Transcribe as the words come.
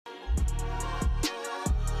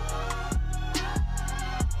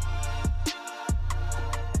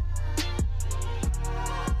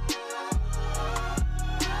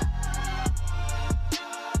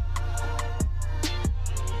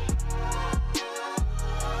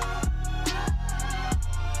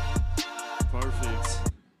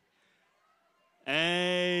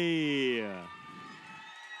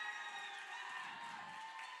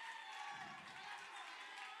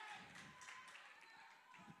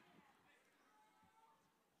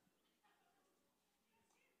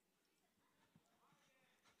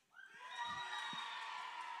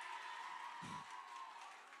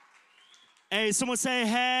Hey, someone say,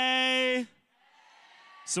 hey.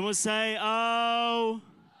 Someone say, oh.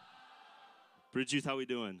 Bridge Youth, how we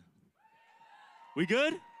doing? We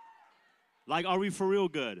good? Like, are we for real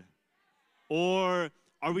good? Or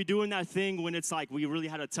are we doing that thing when it's like we really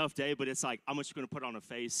had a tough day, but it's like, I'm just going to put on a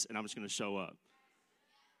face and I'm just going to show up?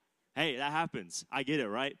 Hey, that happens. I get it,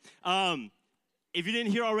 right? If you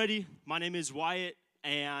didn't hear already, my name is Wyatt,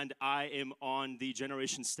 and I am on the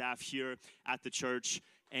generation staff here at the church.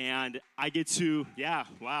 And I get to,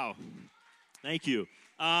 thank you.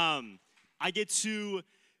 I get to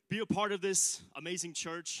be a part of this amazing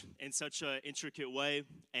church in such an intricate way,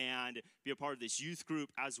 and be a part of this youth group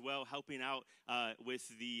as well, helping out with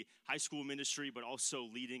the high school ministry, but also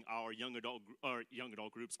leading our young adult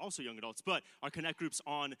groups, also young adults, but our connect groups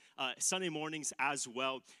on Sunday mornings as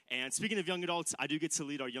well. And speaking of young adults, I do get to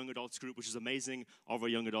lead our young adults group, which is amazing. All of our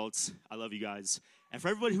young adults, I love you guys. And for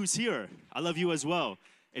everybody who's here, I love you as well.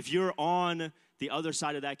 If you're on the other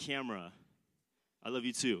side of that camera, I love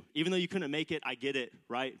you too. Even though you couldn't make it, I get it,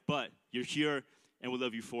 right? But you're here, and we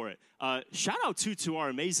love you for it. Shout out to our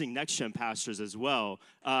amazing Next Gen pastors as well.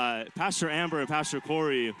 Pastor Amber and Pastor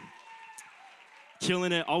Corey,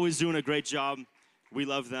 killing it, always doing a great job. We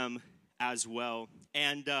love them as well.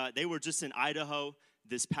 And they were just in Idaho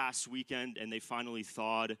this past weekend, and they finally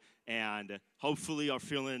thawed, and hopefully are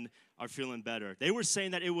feeling better. They were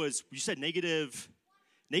saying that it was, you said negative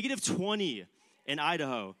 20 in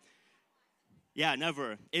Idaho. Yeah,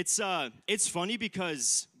 never. It's funny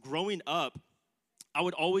because growing up, I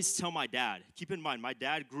would always tell my dad, keep in mind, my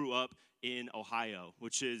dad grew up in Ohio,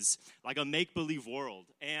 which is like a make-believe world.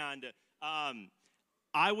 And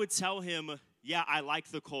I would tell him, yeah, I like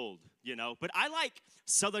the cold, but I like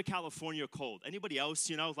Southern California cold. Anybody else,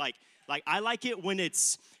 like I like it when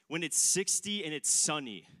it's 60 and it's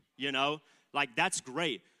sunny, like that's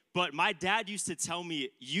great. But my dad used to tell me,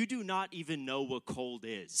 you do not even know what cold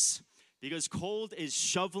is. Because cold is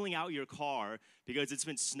shoveling out your car because it's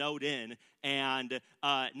been snowed in and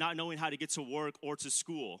not knowing how to get to work or to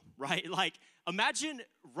school, right? Like, imagine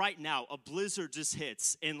right now a blizzard just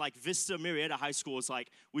hits and like Vista Murrieta High School is like,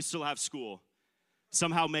 we still have school.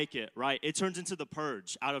 Somehow make it, right? It turns into the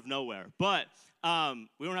purge out of nowhere. But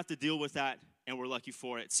we don't have to deal with that, and we're lucky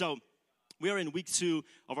for it. So we are in week 2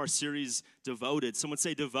 of our series, Devoted. Someone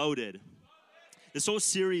say Devoted. This whole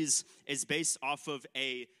series is based off of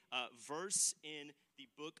a verse in the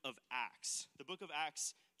book of Acts. The book of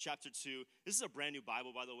Acts, chapter 2. This is a brand new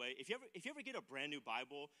Bible, by the way. If you ever get a brand new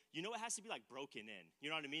Bible, it has to be like broken in. You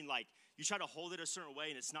know what I mean? Like you try to hold it a certain way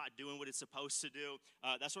and it's not doing what it's supposed to do.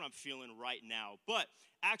 That's what I'm feeling right now. But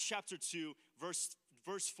Acts chapter 2, verse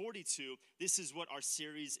 42, this is what our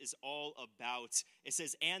series is all about. It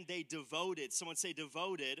says, and they devoted, someone say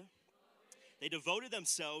devoted. They devoted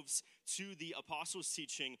themselves to the apostles'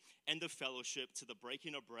 teaching and the fellowship, to the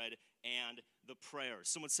breaking of bread and the prayers.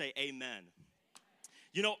 Someone say amen.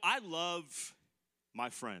 I love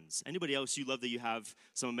my friends. Anybody else, you love that you have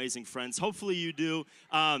some amazing friends? Hopefully you do.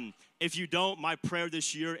 If you don't, my prayer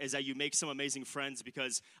this year is that you make some amazing friends,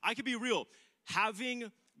 because I can be real.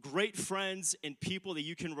 Having great friends and people that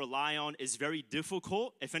you can rely on is very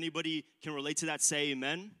difficult. If anybody can relate to that, say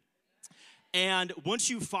amen. And once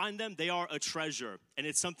you find them, they are a treasure, and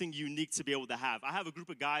it's something unique to be able to have. I have a group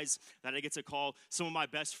of guys that I get to call some of my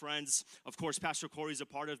best friends. Of course, Pastor Corey is a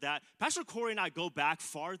part of that. Pastor Corey and I go back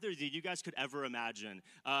farther than you guys could ever imagine.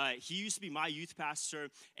 He used to be my youth pastor,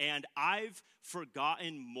 and I've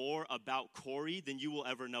forgotten more about Corey than you will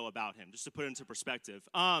ever know about him, just to put it into perspective.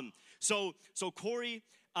 So Corey,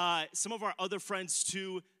 some of our other friends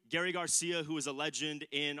too, Gary Garcia, who is a legend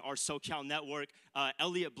in our SoCal network,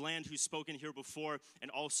 Elliot Bland, who's spoken here before,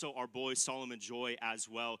 and also our boy Solomon Joy as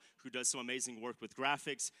well, who does some amazing work with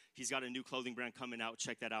graphics. He's got a new clothing brand coming out.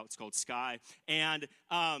 Check that out. It's called Sky. And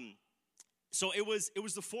so it was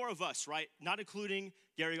the 4 of us, right? Not including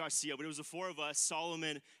Gary Garcia, but it was the 4 of us,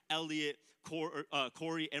 Solomon, Elliot,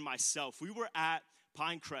 Corey, and myself. We were at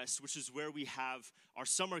Pinecrest, which is where we have our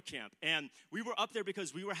summer camp. And we were up there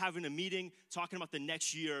because we were having a meeting talking about the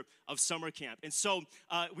next year of summer camp. And so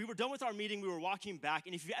we were done with our meeting. We were walking back.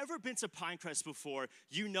 And if you've ever been to Pinecrest before,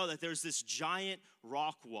 you know that there's this giant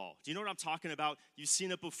rock wall. Do you know what I'm talking about? You've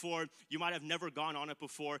seen it before. You might have never gone on it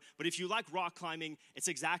before. But if you like rock climbing, it's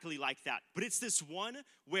exactly like that. But it's this one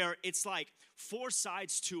where it's like 4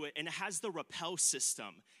 sides to it, and it has the rappel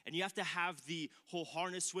system. And you have to have the whole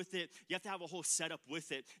harness with it. You have to have a whole setup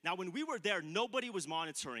with it. Now, when we were there, nobody was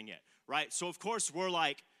monitoring it, right? So, of course, we're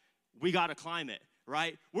like, we got to climb it,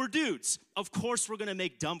 right? We're dudes. Of course, we're going to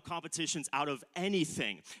make dumb competitions out of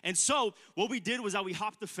anything. And so what we did was that we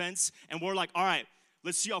hopped the fence, and we're like, all right,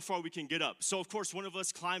 let's see how far we can get up. So, of course, one of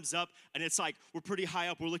us climbs up, and it's like, we're pretty high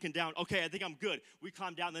up. We're looking down. Okay, I think I'm good. We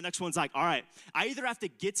climb down. The next one's like, all right, I either have to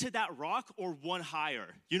get to that rock or one higher.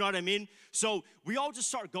 You know what I mean? So we all just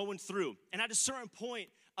start going through. And at a certain point,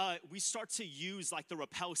 we start to use, like, the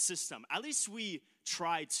rappel system. At least we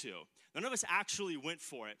tried to. None of us actually went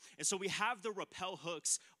for it. And so we have the rappel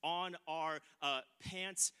hooks on our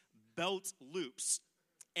pants belt loops.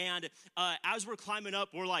 And as we're climbing up,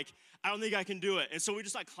 we're like, I don't think I can do it. And so we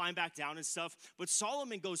just like climb back down and stuff. But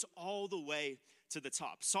Solomon goes all the way to the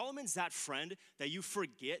top. Solomon's that friend that you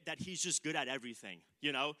forget that he's just good at everything,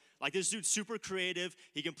 you know? Like this dude's super creative,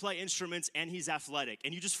 he can play instruments, and he's athletic.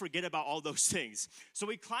 And you just forget about all those things. So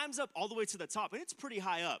he climbs up all the way to the top, and it's pretty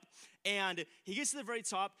high up. And he gets to the very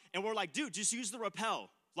top, and we're like, dude, just use the rappel.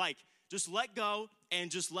 Like, just let go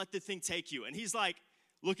and just let the thing take you. And he's like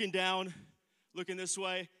looking down, looking this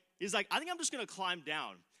way. He's like, I think I'm just gonna climb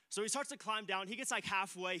down. So he starts to climb down. He gets like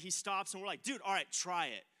halfway. He stops, and we're like, dude, all right, try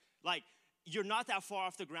it. Like, you're not that far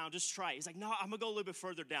off the ground. Just try it. He's like, no, I'm gonna go a little bit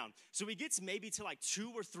further down. So he gets maybe to like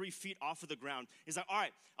 2 or 3 feet off of the ground. He's like, all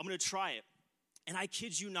right, I'm gonna try it. And I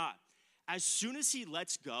kid you not, as soon as he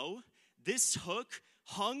lets go, this hook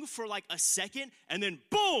hung for like a second, and then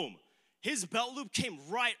boom, his belt loop came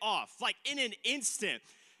right off, like in an instant.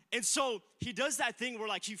 And so he does that thing where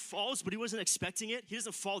like he falls, but he wasn't expecting it. He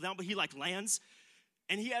doesn't fall down, but he like lands.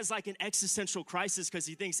 And he has like an existential crisis because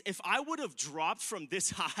he thinks, if I would have dropped from this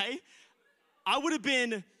high, I would have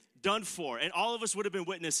been done for. And all of us would have been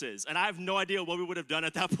witnesses. And I have no idea what we would have done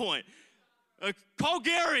at that point. Call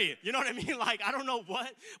Gary. You know what I mean? Like, I don't know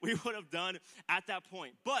what we would have done at that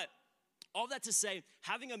point. But all that to say,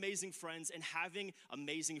 having amazing friends and having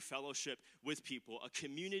amazing fellowship with people, a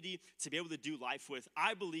community to be able to do life with,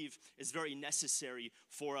 I believe is very necessary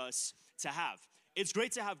for us to have. It's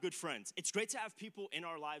great to have good friends. It's great to have people in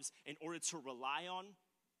our lives in order to rely on,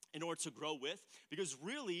 in order to grow with, because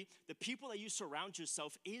really, the people that you surround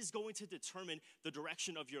yourself is going to determine the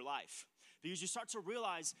direction of your life. Because you start to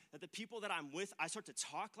realize that the people that I'm with, I start to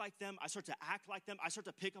talk like them, I start to act like them, I start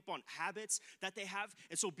to pick up on habits that they have.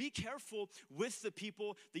 And so be careful with the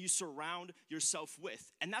people that you surround yourself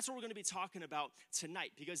with. And that's what we're going to be talking about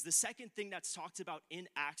tonight. Because the second thing that's talked about in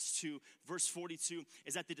Acts 2, verse 42,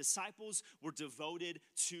 is that the disciples were devoted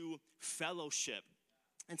to fellowship.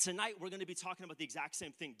 And tonight, we're going to be talking about the exact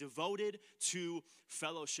same thing, devoted to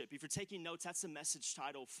fellowship. If you're taking notes, that's the message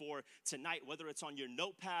title for tonight, whether it's on your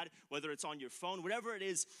notepad, whether it's on your phone, whatever it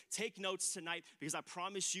is, take notes tonight, because I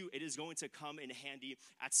promise you it is going to come in handy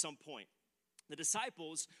at some point. The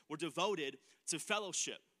disciples were devoted to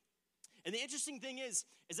fellowship. And the interesting thing is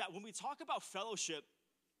that when we talk about fellowship,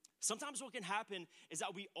 sometimes what can happen is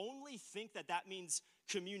that we only think that that means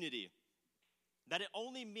community. That it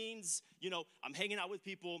only means, you know, I'm hanging out with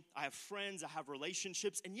people, I have friends, I have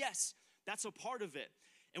relationships, and yes, that's a part of it.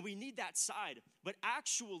 And we need that side. But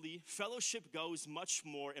actually, fellowship goes much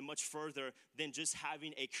more and much further than just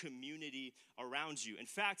having a community around you. In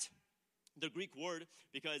fact, the Greek word,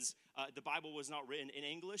 because the Bible was not written in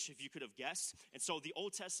English, if you could have guessed. And so the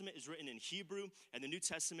Old Testament is written in Hebrew, and the New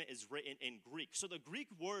Testament is written in Greek. So the Greek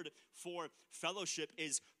word for fellowship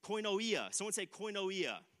is koinoia. Someone say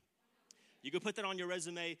koinoia. You can put that on your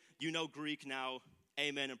resume. You know Greek now.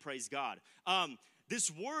 Amen and praise God. This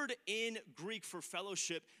word in Greek for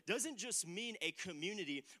fellowship doesn't just mean a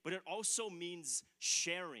community, but it also means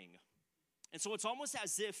sharing. And so it's almost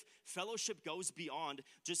as if fellowship goes beyond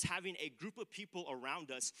just having a group of people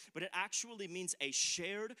around us, but it actually means a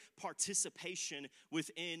shared participation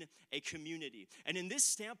within a community. And in this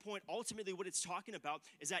standpoint, ultimately what it's talking about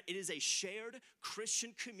is that it is a shared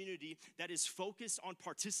Christian community that is focused on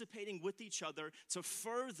participating with each other to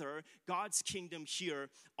further God's kingdom here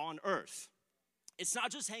on earth. It's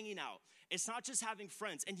not just hanging out. It's not just having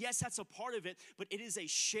friends. And yes, that's a part of it, but it is a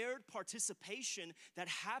shared participation that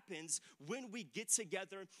happens when we get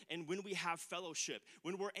together and when we have fellowship,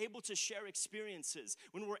 when we're able to share experiences,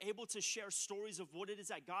 when we're able to share stories of what it is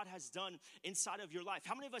that God has done inside of your life.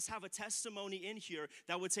 How many of us have a testimony in here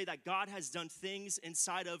that would say that God has done things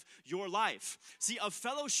inside of your life? See, a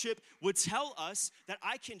fellowship would tell us that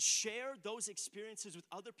I can share those experiences with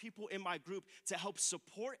other people in my group to help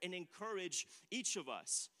support and encourage each of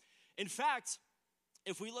us. In fact,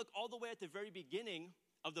 if we look all the way at the very beginning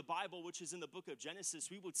of the Bible, which is in the book of Genesis,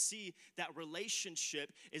 we would see that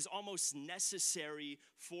relationship is almost necessary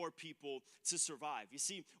for people to survive. You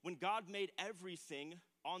see, when God made everything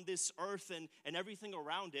on this earth and everything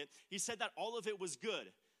around it, he said that all of it was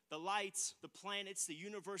good. The lights, the planets, the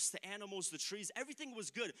universe, the animals, the trees, everything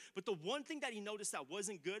was good. But the one thing that he noticed that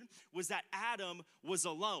wasn't good was that Adam was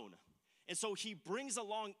alone. And so he brings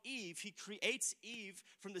along Eve. He creates Eve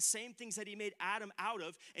from the same things that he made Adam out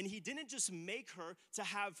of. And he didn't just make her to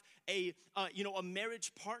have a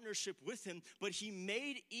marriage partnership with him, but he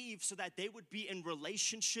made Eve so that they would be in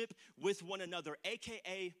relationship with one another,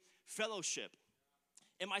 aka fellowship.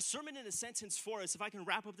 And my sermon in a sentence for us, if I can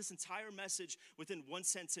wrap up this entire message within one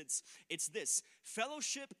sentence, it's this: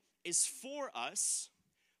 fellowship is for us,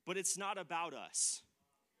 but it's not about us.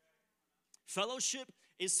 Fellowship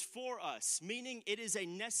is for us, meaning it is a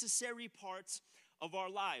necessary part of our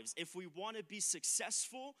lives. If we want to be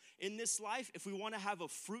successful in this life, if we want to have a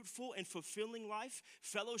fruitful and fulfilling life,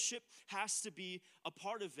 fellowship has to be a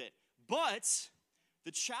part of it. But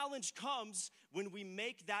the challenge comes when we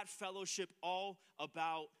make that fellowship all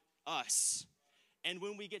about us and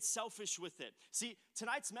when we get selfish with it. See,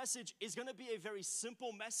 tonight's message is going to be a very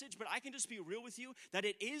simple message, but I can just be real with you that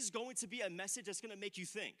it is going to be a message that's going to make you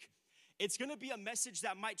think. It's going to be a message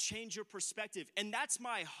that might change your perspective. And that's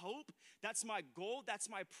my hope, that's my goal, that's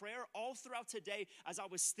my prayer all throughout today as I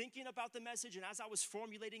was thinking about the message and as I was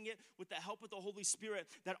formulating it with the help of the Holy Spirit,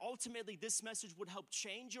 that ultimately this message would help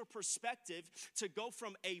change your perspective to go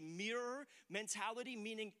from a mirror mentality,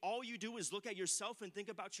 meaning all you do is look at yourself and think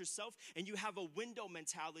about yourself, and you have a window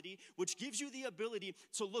mentality, which gives you the ability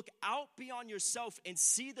to look out beyond yourself and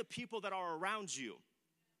see the people that are around you.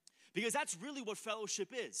 Because that's really what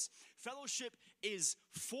fellowship is. Fellowship is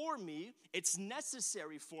for me, it's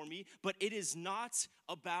necessary for me, but it is not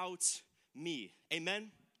about me.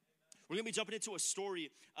 Amen? We're going to be jumping into a story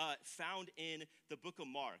found in the book of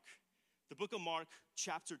Mark. The book of Mark,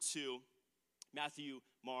 chapter 2, Matthew,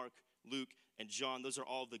 Mark, Luke, and John. Those are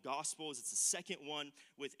all the Gospels. It's the second one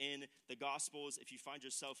within the Gospels. If you find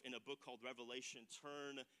yourself in a book called Revelation,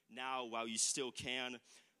 turn now while you still can,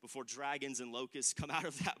 before dragons and locusts come out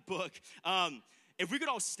of that book. If we could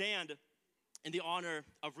all stand in the honor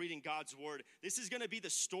of reading God's word, this is going to be the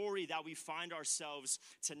story that we find ourselves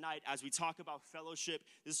tonight as we talk about fellowship.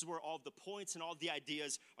 This is where all of the points and all of the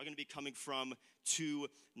ideas are going to be coming from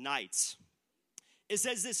tonight. It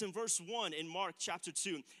says this in verse 1 in Mark chapter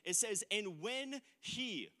 2. It says, and when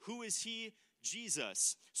he, who is he?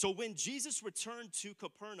 Jesus. So when Jesus returned to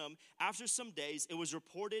Capernaum after some days, it was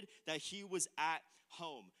reported that he was at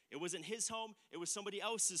home. It wasn't his home, it was somebody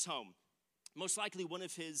else's home. Most likely one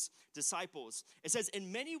of his disciples. It says,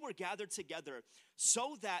 and many were gathered together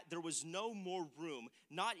so that there was no more room,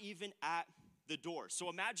 not even at the door. So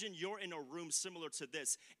imagine you're in a room similar to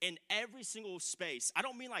this, and every single space, I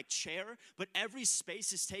don't mean like chair, but every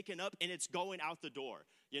space is taken up and it's going out the door.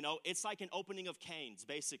 You know, it's like an opening of canes,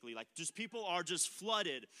 basically. Like, just people are just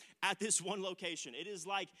flooded at this one location. It is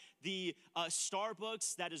like the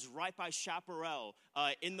Starbucks that is right by Chaparral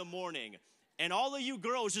in the morning. And all of you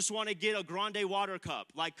girls just want to get a grande water cup.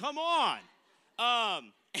 Like, come on.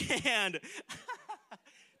 And,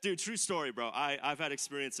 dude, true story, bro. I've had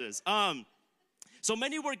experiences. So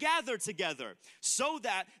many were gathered together so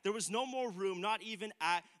that there was no more room, not even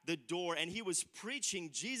at the door. And he was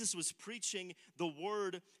preaching, Jesus was preaching the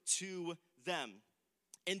word to them.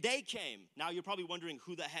 And they came. Now you're probably wondering,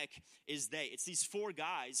 who the heck is they? It's these four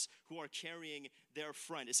guys who are carrying their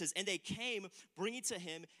friend. It says, and they came bringing to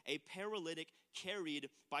him a paralytic carried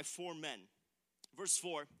by four men. Verse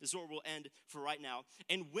 4, this is where we'll end for right now.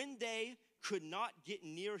 And when they could not get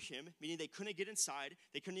near him, meaning they couldn't get inside,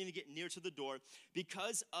 they couldn't even get near to the door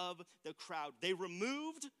because of the crowd, they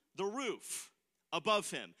removed the roof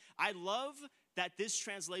above him. I love that this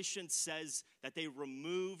translation says that they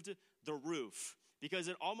removed the roof, because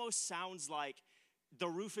it almost sounds like the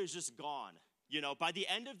roof is just gone. You know, by the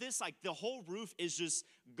end of this, like, the whole roof is just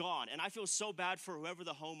gone. And I feel so bad for whoever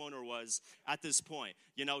the homeowner was at this point.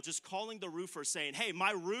 You know, just calling the roofer saying, hey,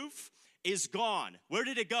 my roof is gone. Where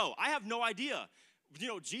did it go? I have no idea. You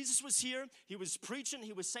know, Jesus was here. He was preaching.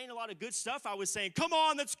 He was saying a lot of good stuff. I was saying, come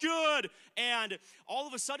on, that's good. And all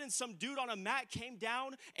of a sudden, some dude on a mat came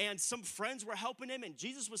down, and some friends were helping him, and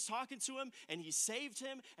Jesus was talking to him, and he saved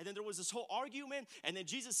him. And then there was this whole argument, and then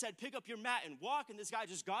Jesus said, pick up your mat and walk. And this guy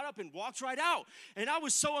just got up and walked right out. And I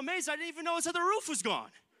was so amazed. I didn't even notice that the roof was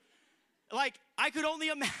gone. Like, I could only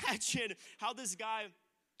imagine how this guy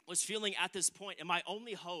was feeling at this point. And my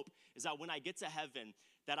only hope is that when I get to heaven,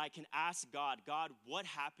 that I can ask God, what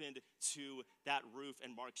happened to that roof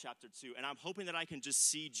in Mark chapter 2? And I'm hoping that I can just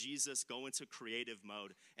see Jesus go into creative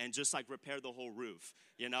mode and just like repair the whole roof.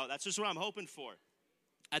 You know, that's just what I'm hoping for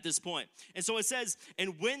at this point. And so it says,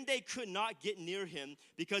 and when they could not get near him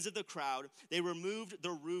because of the crowd, they removed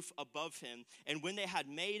the roof above him. And when they had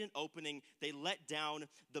made an opening, they let down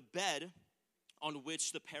the bed on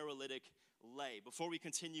which the paralytic lay. Before we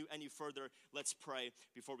continue any further, let's pray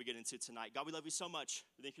before we get into tonight. God, we love you so much.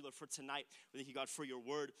 We thank you, Lord, for tonight. We thank you, God, for your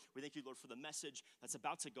word. We thank you, Lord, for the message that's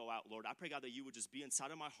about to go out, Lord. I pray, God, that you would just be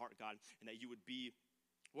inside of my heart, God, and that you would be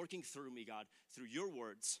working through me, God, through your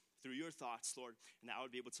words, through your thoughts, Lord, and that I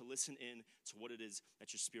would be able to listen in to what it is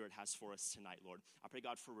that your Spirit has for us tonight, Lord. I pray,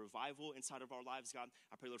 God, for revival inside of our lives, God.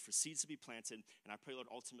 I pray, Lord, for seeds to be planted, and I pray, Lord,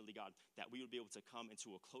 ultimately, God, that we would be able to come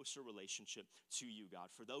into a closer relationship to you,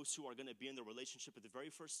 God. For those who are going to be in the relationship at the very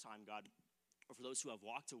first time, God, or for those who have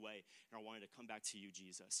walked away and are wanting to come back to you,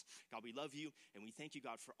 Jesus. God, we love you, and we thank you,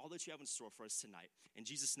 God, for all that you have in store for us tonight. In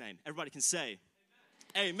Jesus' name, everybody can say,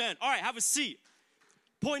 Amen. Amen. All right, have a seat.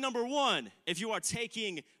 Point number one, if you are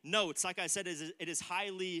taking notes, like I said, it is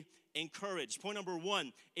highly encouraged. Point number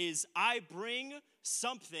one is I bring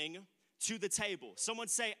something to the table. Someone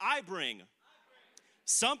say, I bring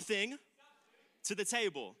something to the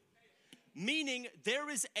table. Meaning there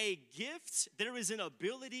is a gift, there is an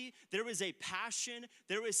ability, there is a passion,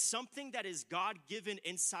 there is something that is God-given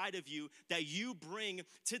inside of you that you bring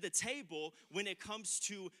to the table when it comes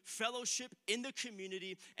to fellowship in the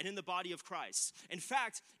community and in the body of Christ. In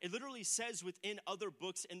fact, it literally says within other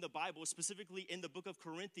books in the Bible, specifically in the book of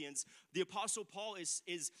Corinthians, the Apostle Paul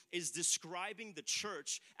is describing the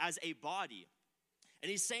church as a body. And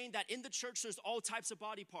he's saying that in the church, there's all types of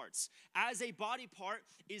body parts. As a body part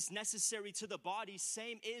is necessary to the body,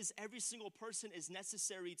 same is every single person is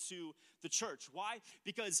necessary to the church. Why?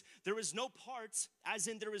 Because there is no part, as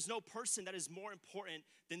in there is no person that is more important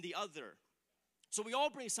than the other. So we all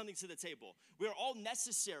bring something to the table. We are all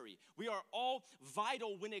necessary. We are all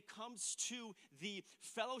vital when it comes to the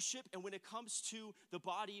fellowship and when it comes to the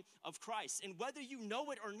body of Christ. And whether you know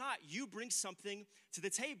it or not, you bring something to the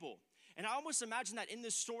table. And I almost imagine that in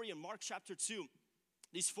this story in Mark chapter 2,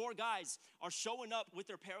 these four guys are showing up with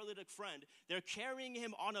their paralytic friend. They're carrying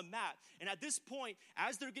him on a mat. And at this point,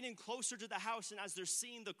 as they're getting closer to the house and as they're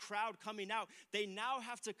seeing the crowd coming out, they now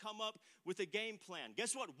have to come up with a game plan.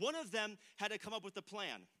 Guess what? One of them had to come up with a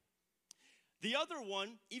plan. The other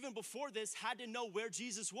one, even before this, had to know where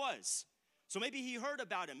Jesus was. So maybe he heard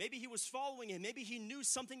about him. Maybe he was following him. Maybe he knew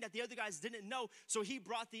something that the other guys didn't know, so he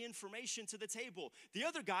brought the information to the table. The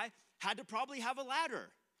other guy had to probably have a ladder,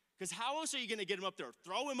 because how else are you going to get him up there?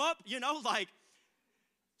 Throw him up,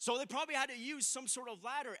 So they probably had to use some sort of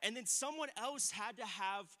ladder, and then someone else had to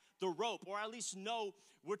have the rope, or at least know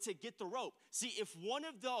where to get the rope. See, if one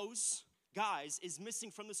of those guys is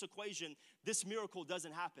missing from this equation, this miracle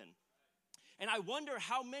doesn't happen. And I wonder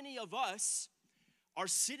how many of us are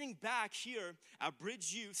sitting back here at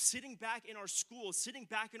Bridge Youth, sitting back in our schools, sitting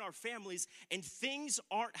back in our families, and things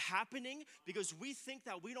aren't happening because we think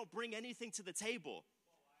that we don't bring anything to the table.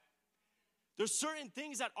 There's certain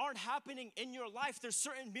things that aren't happening in your life. There's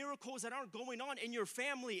certain miracles that aren't going on in your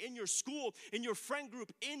family, in your school, in your friend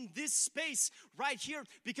group, in this space right here,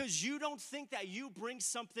 because you don't think that you bring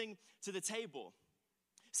something to the table.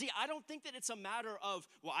 See, I don't think that it's a matter of,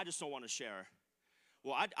 well, I just don't want to share.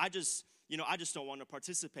 Well, I just don't want to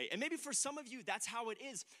participate. And maybe for some of you, that's how it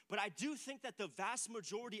is. But I do think that the vast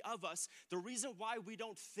majority of us, the reason why we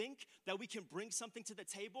don't think that we can bring something to the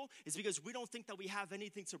table is because we don't think that we have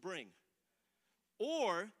anything to bring.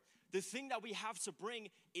 Or the thing that we have to bring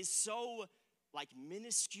is so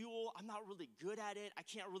minuscule. I'm not really good at it. I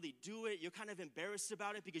can't really do it. You're kind of embarrassed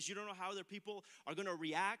about it because you don't know how other people are going to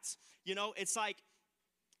react. It's like,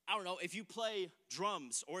 I don't know, if you play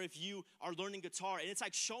drums or if you are learning guitar, and it's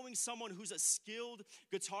like showing someone who's a skilled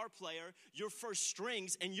guitar player your first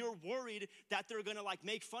strings, and you're worried that they're gonna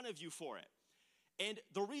make fun of you for it. And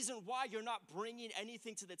the reason why you're not bringing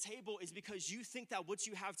anything to the table is because you think that what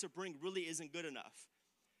you have to bring really isn't good enough.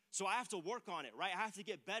 So I have to work on it, right? I have to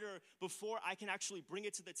get better before I can actually bring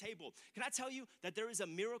it to the table. Can I tell you that there is a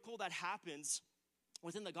miracle that happens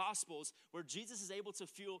within the Gospels where Jesus is able to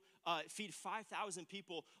feed 5,000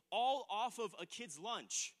 people all off of a kid's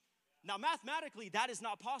lunch? Now, mathematically, that is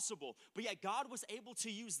not possible, but yet God was able to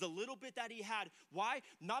use the little bit that he had. Why?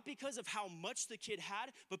 Not because of how much the kid had,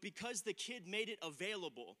 but because the kid made it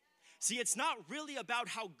available. See, it's not really about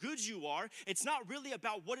how good you are. It's not really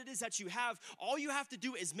about what it is that you have. All you have to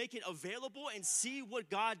do is make it available and see what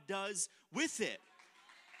God does with it.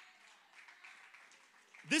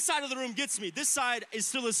 This side of the room gets me. This side is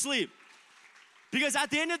still asleep. Because at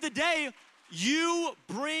the end of the day, you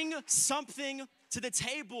bring something to the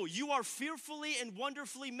table. You are fearfully and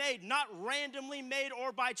wonderfully made, not randomly made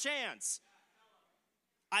or by chance.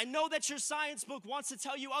 I know that your science book wants to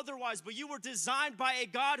tell you otherwise, but you were designed by a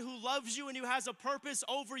God who loves you and who has a purpose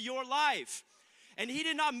over your life. And he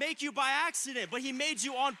did not make you by accident, but he made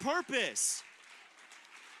you on purpose.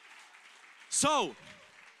 So,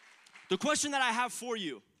 The question that I have for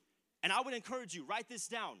you, and I would encourage you, write this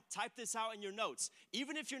down, type this out in your notes.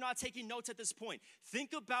 Even if you're not taking notes at this point,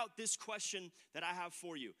 think about this question that I have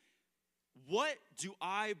for you. What do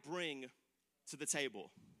I bring to the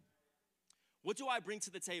table? What do I bring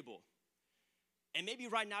to the table? And maybe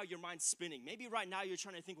right now your mind's spinning. Maybe right now you're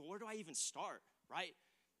trying to think, well, where do I even start, right?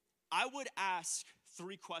 I would ask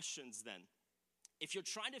 3 questions then. If you're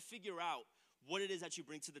trying to figure out what it is that you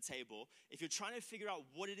bring to the table, if you're trying to figure out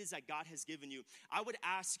what it is that God has given you, I would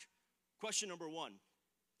ask question number 1,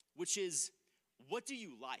 which is, what do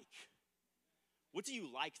you like? What do you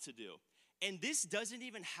like to do? And this doesn't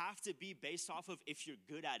even have to be based off of if you're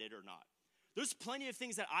good at it or not. There's plenty of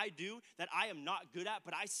things that I do that I am not good at,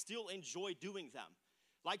 but I still enjoy doing them.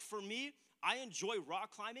 Like for me, I enjoy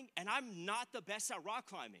rock climbing, and I'm not the best at rock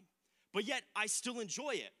climbing, but yet I still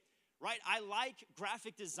enjoy it, right? I like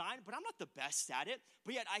graphic design, but I'm not the best at it,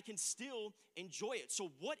 but yet I can still enjoy it.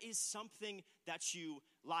 So what is something that you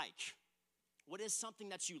like? What is something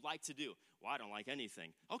that you like to do? Well, I don't like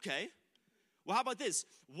anything. Okay. Well, how about this?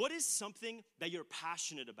 What is something that you're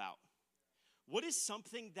passionate about? What is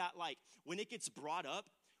something that, like, when it gets brought up,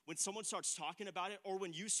 when someone starts talking about it, or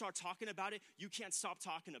when you start talking about it, you can't stop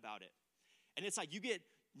talking about it? And it's like you get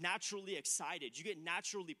naturally excited. You get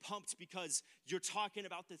naturally pumped because you're talking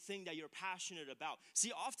about the thing that you're passionate about.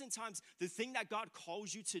 See, oftentimes, the thing that God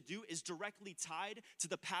calls you to do is directly tied to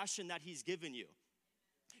the passion that he's given you.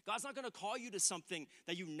 God's not going to call you to something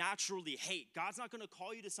that you naturally hate. God's not going to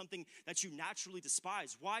call you to something that you naturally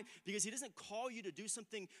despise. Why? Because he doesn't call you to do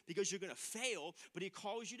something because you're going to fail, but he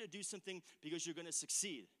calls you to do something because you're going to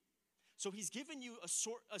succeed. So he's given you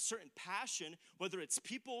a certain passion, whether it's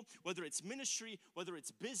people, whether it's ministry, whether it's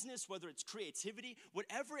business, whether it's creativity,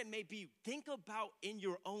 whatever it may be. Think about in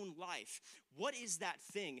your own life, what is that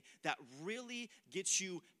thing that really gets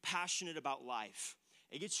you passionate about life?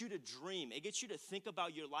 It gets you to dream. It gets you to think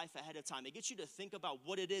about your life ahead of time. It gets you to think about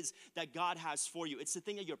what it is that God has for you. It's the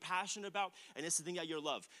thing that you're passionate about, and it's the thing that you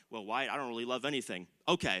love. Well, Wyatt, I don't really love anything.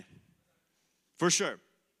 Okay, for sure.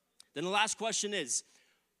 Then the last question is,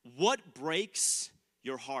 what breaks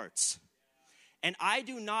your heart? And I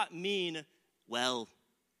do not mean, well,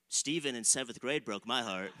 Stephen in 7th grade broke my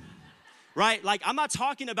heart. Right? Like, I'm not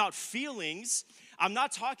talking about feelings. I'm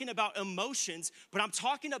not talking about emotions, but I'm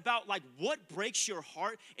talking about, like, what breaks your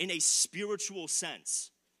heart in a spiritual sense.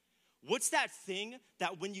 What's that thing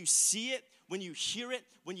that when you see it, when you hear it,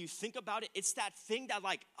 when you think about it, it's that thing that,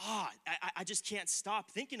 like, I just can't stop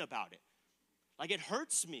thinking about it. Like, it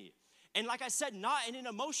hurts me. And like I said, not in an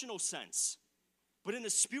emotional sense, but in a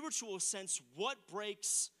spiritual sense, what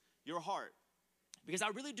breaks your heart? Because I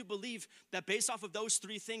really do believe that based off of those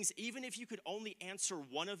 3 things, even if you could only answer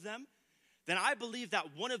one of them, then I believe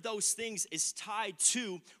that one of those things is tied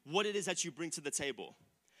to what it is that you bring to the table.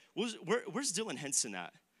 Where's Dylan Henson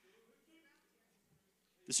at?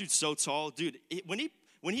 This dude's so tall. Dude, when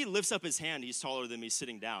he lifts up his hand, he's taller than me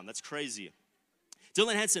sitting down. That's crazy.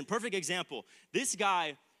 Dylan Henson, perfect example. This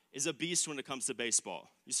guy is a beast when it comes to baseball.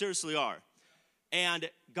 You seriously are. And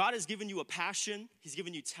God has given you a passion, he's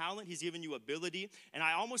given you talent, he's given you ability. And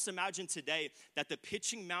I almost imagine today that the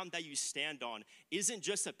pitching mound that you stand on isn't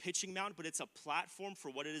just a pitching mound, but it's a platform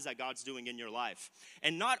for what it is that God's doing in your life.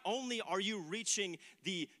 And not only are you reaching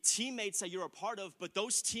the teammates that you're a part of, but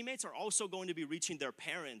those teammates are also going to be reaching their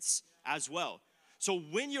parents as well. So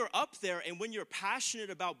when you're up there and when you're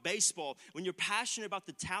passionate about baseball, when you're passionate about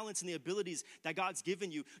the talents and the abilities that God's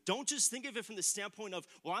given you, don't just think of it from the standpoint of,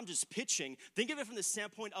 well, I'm just pitching. Think of it from the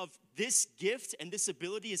standpoint of this gift and this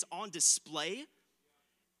ability is on display.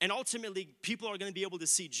 And ultimately, people are going to be able to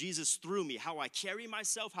see Jesus through me, how I carry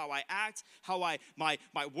myself, how I act, how my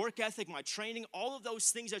work ethic, my training, all of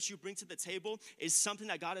those things that you bring to the table is something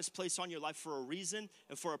that God has placed on your life for a reason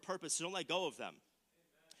and for a purpose. So don't let go of them.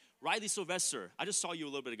 Riley Sylvester, I just saw you a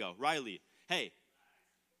little bit ago. Riley, hey,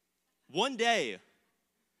 one day,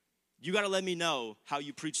 you got to let me know how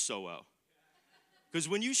you preach so well. Because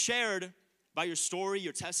when you shared about your story,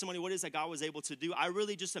 your testimony, what it is that God was able to do, I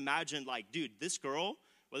really just imagined, like, dude, this girl,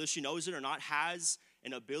 whether she knows it or not, has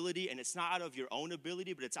an ability, and it's not out of your own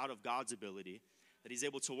ability, but it's out of God's ability, that he's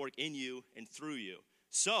able to work in you and through you.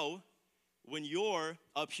 So, when you're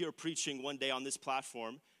up here preaching one day on this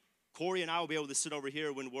platform, Corey and I will be able to sit over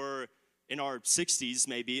here when we're in our 60s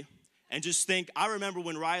maybe and just think, I remember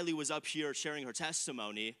when Riley was up here sharing her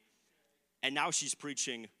testimony and now she's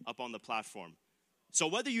preaching up on the platform. So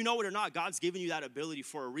whether you know it or not, God's given you that ability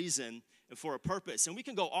for a reason and for a purpose. And we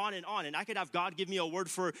can go on, and I could have God give me a word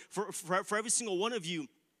for every single one of you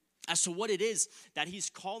as to what it is that he's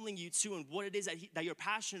calling you to and what it is that you're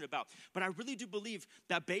passionate about. But I really do believe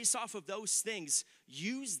that based off of those things,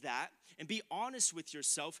 use that and be honest with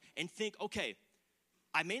yourself and think, okay,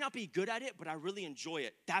 I may not be good at it, but I really enjoy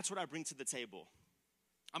it. That's what I bring to the table.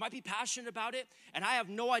 I might be passionate about it, and I have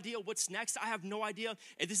no idea what's next. I have no idea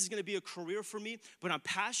if this is going to be a career for me, but I'm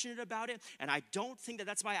passionate about it, and I don't think that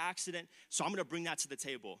that's by accident, so I'm going to bring that to the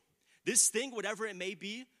table. This thing, whatever it may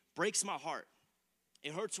be, breaks my heart.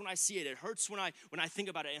 It hurts when I see it. It hurts when I think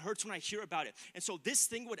about it. It hurts when I hear about it. And so this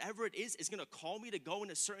thing, whatever it is going to call me to go in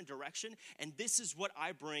a certain direction, and this is what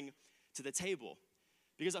I bring to the table.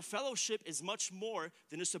 Because a fellowship is much more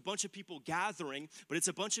than just a bunch of people gathering, but it's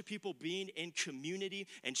a bunch of people being in community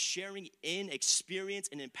and sharing in experience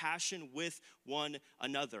and in passion with one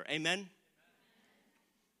another. Amen?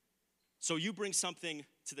 So you bring something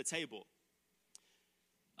to the table.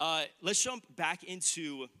 Let's jump back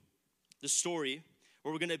into the story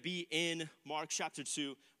where we're going to be in Mark chapter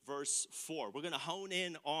 2, verse 4. We're going to hone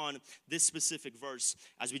in on this specific verse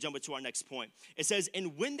as we jump into our next point. It says,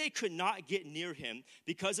 "And when they could not get near him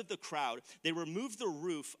because of the crowd, they removed the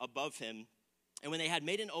roof above him. And when they had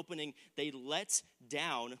made an opening, they let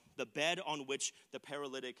down the bed on which the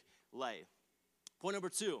paralytic lay." Point number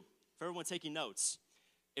 2, for everyone taking notes.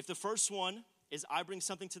 If the first one is I bring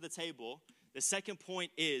something to the table, the second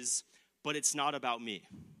point is, but it's not about me.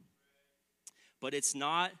 But it's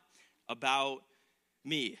not about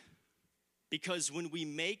me. Because when we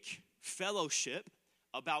make fellowship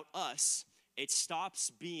about us, it stops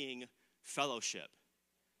being fellowship.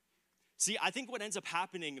 See, I think what ends up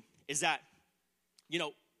happening is that,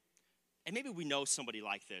 and maybe we know somebody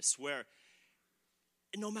like this, where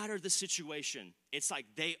no matter the situation, it's like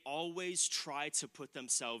they always try to put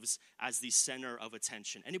themselves as the center of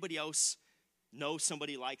attention. Anybody else know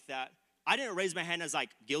somebody like that? I didn't raise my hand as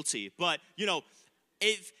like guilty, but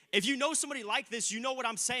if you know somebody like this, you know what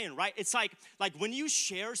I'm saying, right? It's like when you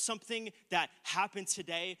share something that happened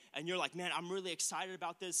today and you're like, man, I'm really excited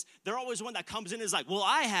about this. They're always one that comes in and is like, well,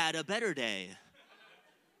 I had a better day.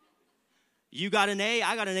 You got an A,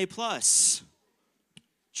 I got an A+. Try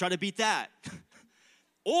to beat that.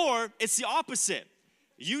 Or it's the opposite.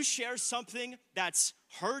 You share something that's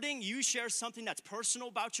hurting, you share something that's personal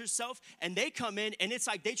about yourself, and they come in and it's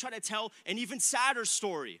like they try to tell an even sadder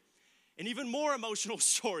story, an even more emotional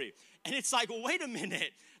story. And it's like, well, wait a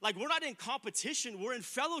minute. Like, we're not in competition, we're in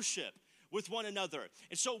fellowship with one another.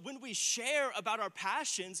 And so when we share about our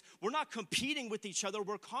passions, we're not competing with each other,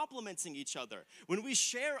 we're complementing each other. When we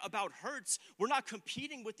share about hurts, we're not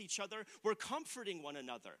competing with each other, we're comforting one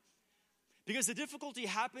another. Because the difficulty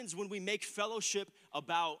happens when we make fellowship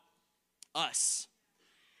about us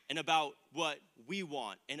and about what we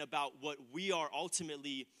want and about what we are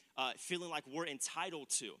ultimately feeling like we're entitled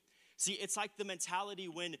to. See, it's like the mentality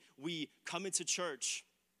when we come into church,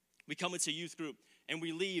 we come into youth group, and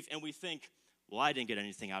we leave and we think, well, I didn't get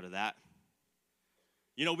anything out of that.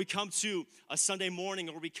 We come to a Sunday morning,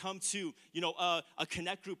 or we come to, a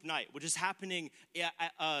connect group night, which is happening at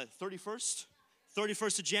 31st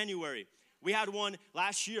of January. We had one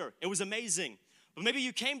last year. It was amazing. But maybe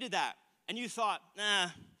you came to that and you thought, I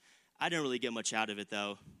didn't really get much out of it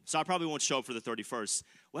though, so I probably won't show up for the 31st.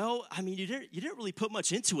 Well, I mean, you didn't really put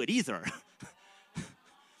much into it either.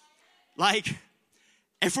 Like,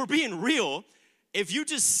 if we're being real, if you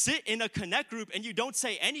just sit in a connect group and you don't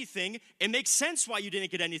say anything, it makes sense why you didn't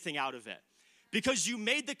get anything out of it. Because you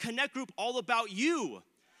made the connect group all about you.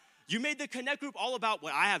 You made the connect group all about,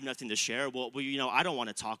 well, I have nothing to share. Well, I don't want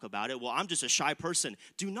to talk about it. Well, I'm just a shy person.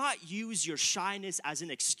 Do not use your shyness as an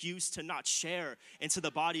excuse to not share into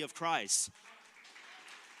the body of Christ.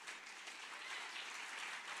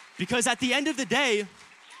 Because at the end of the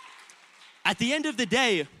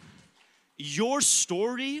day, your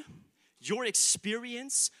story, your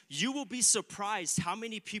experience, you will be surprised how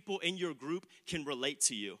many people in your group can relate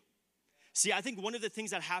to you. See, I think one of the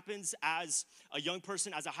things that happens as a young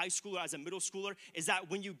person, as a high schooler, as a middle schooler, is that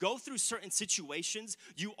when you go through certain situations,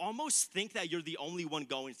 you almost think that you're the only one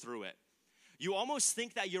going through it. You almost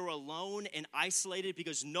think that you're alone and isolated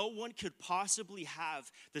because no one could possibly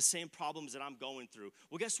have the same problems that I'm going through.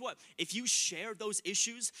 Well, guess what? If you share those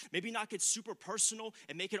issues, maybe not get super personal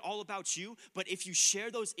and make it all about you, but if you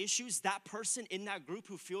share those issues, that person in that group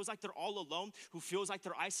who feels like they're all alone, who feels like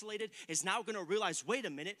they're isolated, is now going to realize, wait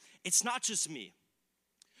a minute, it's not just me.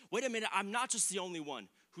 Wait a minute, I'm not just the only one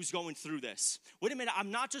who's going through this. Wait a minute, I'm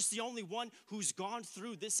not just the only one who's gone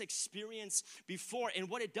through this experience before. And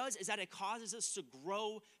what it does is that it causes us to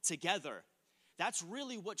grow together. That's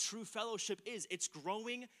really what true fellowship is. It's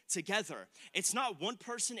growing together. It's not one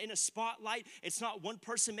person in a spotlight. It's not one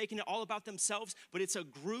person making it all about themselves, but it's a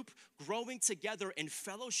group growing together in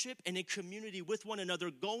fellowship and in community with one another,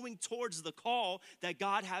 going towards the call that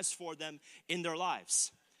God has for them in their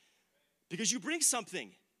lives. Because you bring something,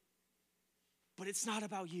 but it's not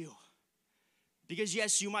about you. Because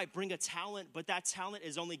yes, you might bring a talent, but that talent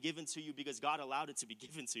is only given to you because God allowed it to be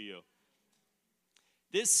given to you.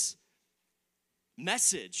 This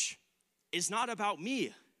message is not about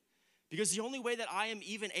me, because the only way that I am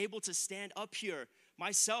even able to stand up here,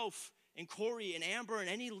 myself and Corey and Amber and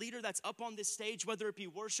any leader that's up on this stage, whether it be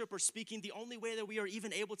worship or speaking, the only way that we are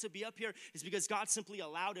even able to be up here is because God simply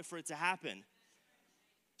allowed it for it to happen.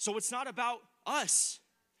 So it's not about us.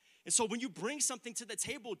 And so when you bring something to the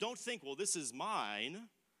table, don't think, well, this is mine.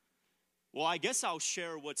 Well, I guess I'll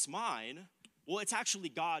share what's mine. Well, it's actually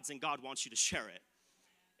God's, and God wants you to share it.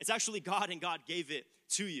 It's actually God, and God gave it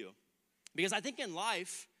to you. Because I think in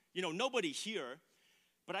life, nobody here,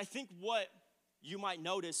 but I think what you might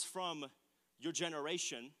notice from your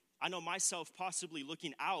generation, I know myself possibly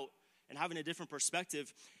looking out and having a different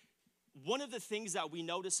perspective, one of the things that we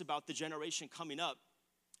notice about the generation coming up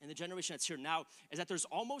and the generation that's here now is that there's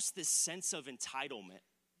almost this sense of entitlement.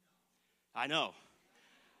 I know.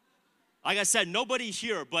 Like I said, nobody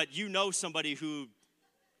here, but you know somebody who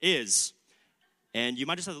is. And you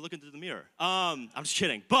might just have to look into the mirror. I'm just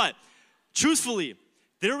kidding. But truthfully,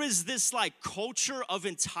 there is this culture of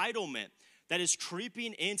entitlement that is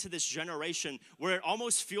creeping into this generation where it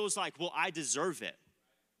almost feels like, well, I deserve it.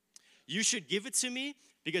 You should give it to me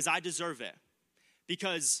because I deserve it.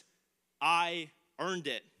 Because I earned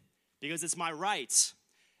it. Because it's my right.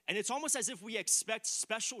 And it's almost as if we expect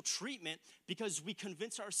special treatment because we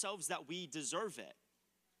convince ourselves that we deserve it.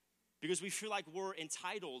 Because we feel like we're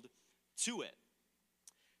entitled to it.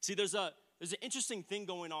 See, there's an interesting thing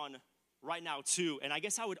going on right now too, and I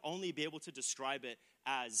guess I would only be able to describe it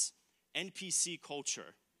as NPC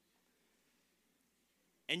culture.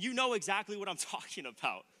 And you know exactly what I'm talking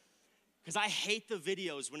about. Because I hate the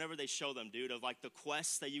videos whenever they show them, dude, of the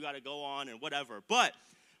quests that you got to go on and whatever. But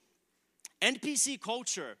NPC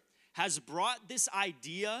culture has brought this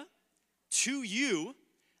idea to you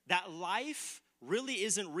that life really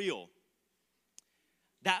isn't real.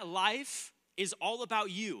 That life is all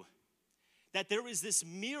about you. That there is this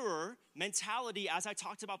mirror mentality, as I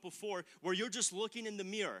talked about before, where you're just looking in the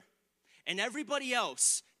mirror. And everybody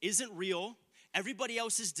else isn't real. Everybody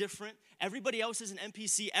else is different. Everybody else is an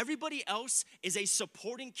NPC. Everybody else is a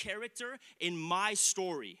supporting character in my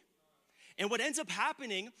story. And what ends up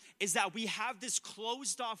happening is that we have this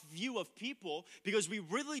closed off view of people because we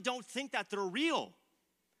really don't think that they're real.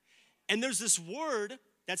 And there's this word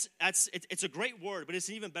it's a great word, but it's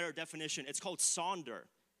an even better definition. It's called sonder.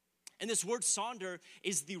 And this word sonder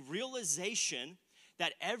is the realization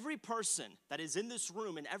that every person that is in this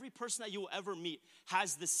room and every person that you will ever meet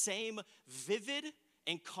has the same vivid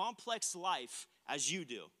and complex life as you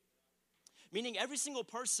do. Meaning every single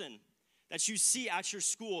person that you see at your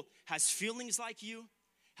school has feelings like you,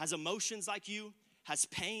 has emotions like you, has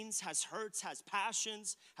pains, has hurts, has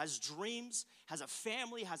passions, has dreams, has a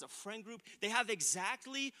family, has a friend group. They have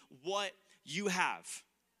exactly what you have.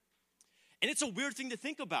 And it's a weird thing to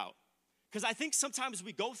think about because I think sometimes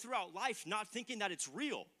we go throughout life not thinking that it's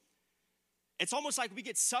real. It's almost like we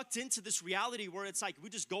get sucked into this reality where it's like we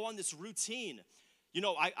just go on this routine.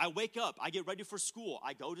 I wake up, I get ready for school,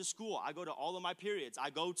 I go to all of my periods, I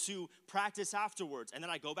go to practice afterwards, and then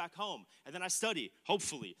I go back home, and then I study,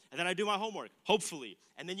 hopefully, and then I do my homework, hopefully,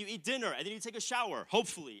 and then you eat dinner, and then you take a shower,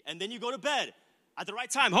 hopefully, and then you go to bed at the right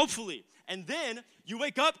time, hopefully, and then you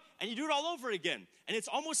wake up and you do it all over again. And it's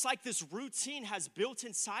almost like this routine has built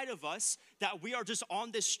inside of us that we are just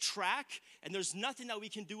on this track, and there's nothing that we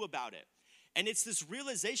can do about it. And it's this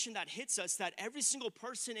realization that hits us that every single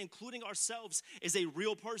person, including ourselves, is a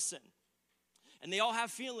real person. And they all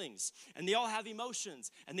have feelings, and they all have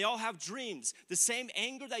emotions, and they all have dreams. The same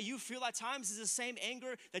anger that you feel at times is the same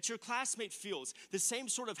anger that your classmate feels. The same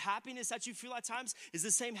sort of happiness that you feel at times is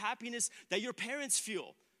the same happiness that your parents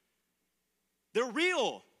feel. They're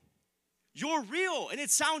real. You're real. And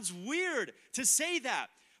it sounds weird to say that.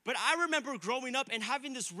 But I remember growing up and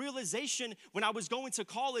having this realization when I was going to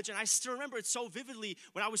college, and I still remember it so vividly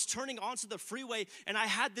when I was turning onto the freeway, and I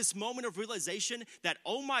had this moment of realization that,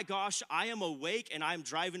 oh my gosh, I am awake and I'm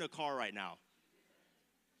driving a car right now.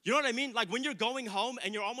 You know what I mean? Like when you're going home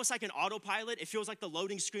and you're almost like an autopilot, it feels like the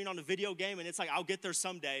loading screen on a video game, and it's like, I'll get there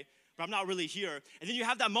someday, but I'm not really here. And then you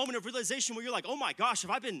have that moment of realization where you're like, oh my gosh, have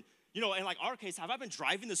I been, in like our case, have I been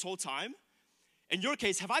driving this whole time? In your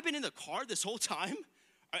case, have I been in the car this whole time?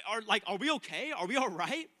 Are we okay? Are we all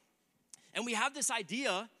right? And we have this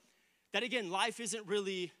idea that, again, life isn't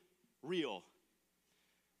really real.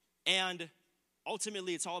 And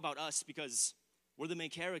ultimately, it's all about us because we're the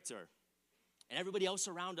main character. And everybody else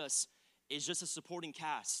around us is just a supporting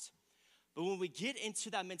cast. But when we get into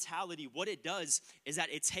that mentality, what it does is that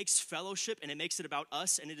it takes fellowship and it makes it about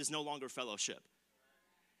us, and it is no longer fellowship.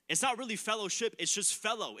 It's not really fellowship, it's just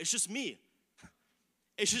fellow. It's just me.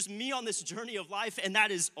 It's just me on this journey of life, and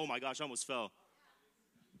that is, oh my gosh, I almost fell.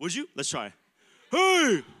 Would you? Let's try.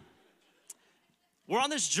 Hey! We're on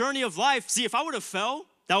this journey of life. See, if I would have fell,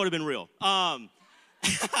 that would have been real.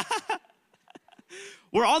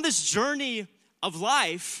 We're on this journey of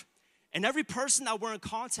life, and every person that we're in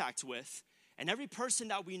contact with and every person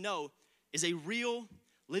that we know is a real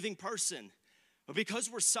living person. But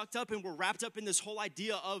because we're sucked up and we're wrapped up in this whole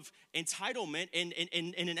idea of entitlement in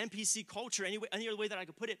an NPC culture, any other way that I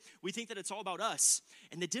could put it, we think that it's all about us.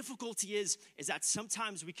 And the difficulty is that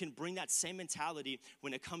sometimes we can bring that same mentality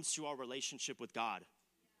when it comes to our relationship with God.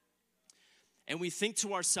 And we think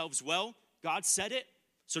to ourselves, well, God said it,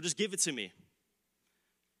 so just give it to me.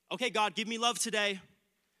 Okay, God, give me love today.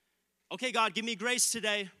 Okay, God, give me grace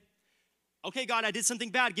today. Okay, God, I did something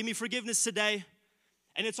bad. Give me forgiveness today.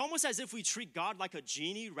 And it's almost as if we treat God like a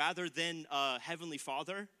genie rather than a heavenly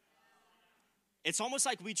Father. It's almost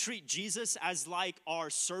like we treat Jesus as like our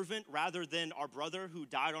servant rather than our brother who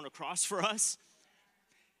died on a cross for us.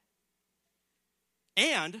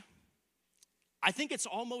 And I think it's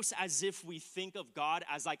almost as if we think of God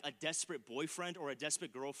as like a desperate boyfriend or a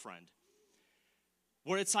desperate girlfriend,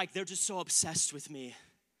 where it's like they're just so obsessed with me.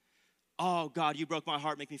 Oh, God, you broke my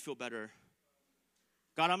heart. Make me feel better.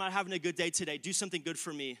 God, I'm not having a good day today. Do something good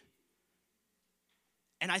for me.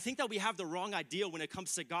 And I think that we have the wrong idea when it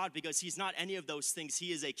comes to God, because he's not any of those things.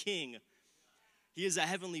 He is a king. He is a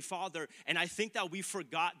heavenly Father. And I think that we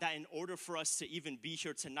forgot that in order for us to even be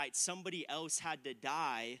here tonight, somebody else had to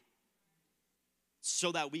die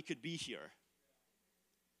so that we could be here.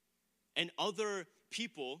 And other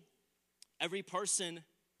people, every person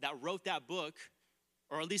that wrote that book,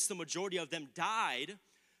 or at least the majority of them, died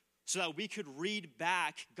so that we could read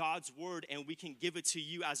back God's word and we can give it to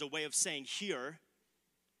you as a way of saying, here.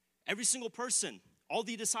 Every single person, all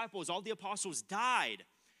the disciples, all the apostles died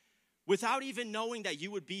without even knowing that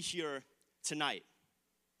you would be here tonight.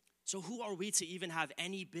 So who are we to even have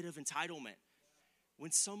any bit of entitlement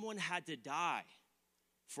when someone had to die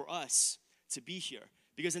for us to be here?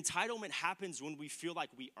 Because entitlement happens when we feel like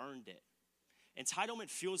we earned it. Entitlement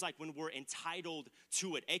feels like when we're entitled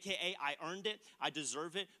to it, aka I earned it, I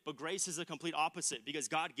deserve it, but grace is the complete opposite, because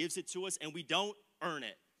God gives it to us and we don't earn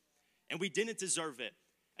it and we didn't deserve it.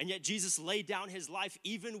 And yet Jesus laid down his life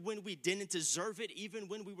even when we didn't deserve it, even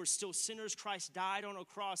when we were still sinners. Christ died on a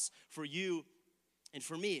cross for you and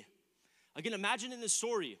for me. Again, imagine in this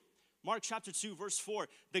story, Mark chapter 2, verse 4,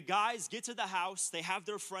 the guys get to the house, they have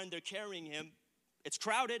their friend, they're carrying him, it's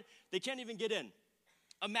crowded, they can't even get in.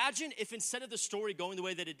 Imagine if instead of the story going the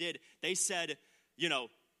way that it did, they said,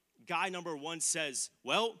 guy number one says,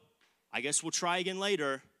 well, I guess we'll try again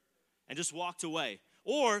later, and just walked away.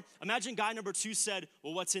 Or imagine guy number two said,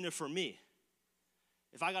 well, what's in it for me?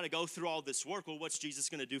 If I got to go through all this work, well, what's Jesus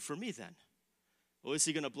going to do for me then? Well, is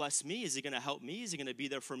he going to bless me? Is he going to help me? Is he going to be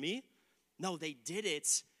there for me? No, they did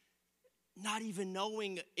it not even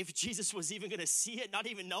knowing if Jesus was even going to see it, not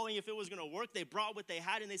even knowing if it was going to work. They brought what they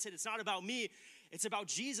had and they said, it's not about me, it's about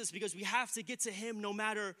Jesus, because we have to get to him no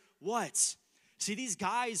matter what. See, these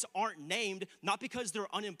guys aren't named, not because they're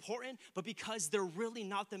unimportant, but because they're really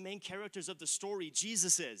not the main characters of the story.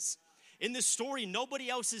 Jesus is. In this story, nobody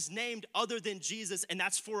else is named other than Jesus, and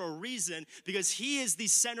that's for a reason, because he is the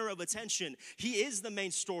center of attention. He is the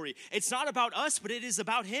main story. It's not about us, but it is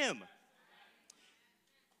about him.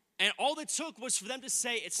 And all it took was for them to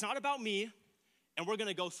say, it's not about me, and we're going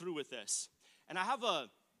to go through with this. And I have a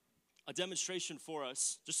demonstration for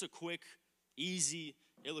us, just a quick, easy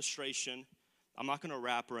illustration. I'm not going to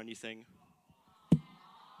rap or anything.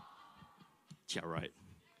 Yeah, right.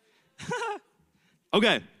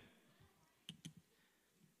 Okay.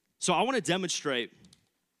 So I want to demonstrate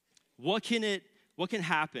what can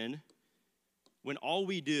happen when all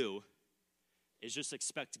we do is just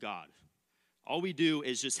expect God. All we do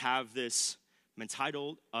is just have this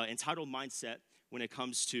entitled mindset when it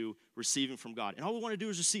comes to receiving from God. And all we want to do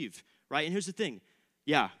is receive, right? And here's the thing.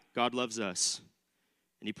 Yeah, God loves us,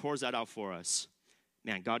 and he pours that out for us.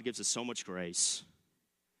 Man, God gives us so much grace.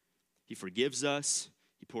 He forgives us.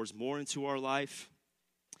 He pours more into our life.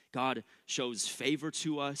 God shows favor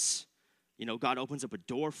to us. God opens up a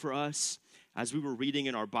door for us. As we were reading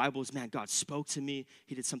in our Bibles, man, God spoke to me.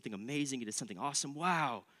 He did something amazing. He did something awesome.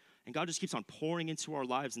 Wow. And God just keeps on pouring into our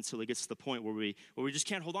lives until it gets to the point where we just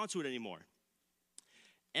can't hold on to it anymore.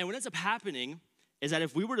 And what ends up happening is that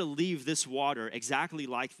if we were to leave this water exactly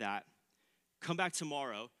like that, come back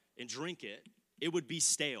tomorrow and drink it, it would be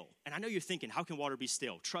stale. And I know you're thinking, how can water be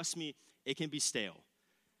stale? Trust me, it can be stale.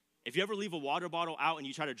 If you ever leave a water bottle out and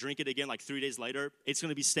you try to drink it again like 3 days later, it's going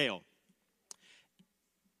to be stale.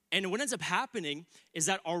 And what ends up happening is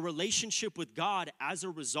that our relationship with God as a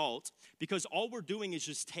result, because all we're doing is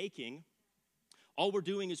just taking, all we're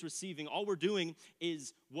doing is receiving, all we're doing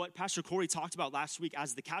is what Pastor Corey talked about last week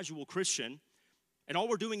as the casual Christian, and all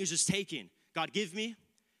we're doing is just taking. God, give me,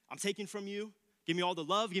 I'm taking from you. Give me all the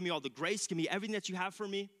love, give me all the grace, give me everything that you have for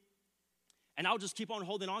me. And I'll just keep on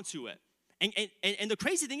holding on to it. And the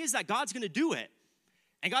crazy thing is that God's going to do it.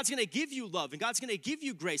 And God's going to give you love, and God's going to give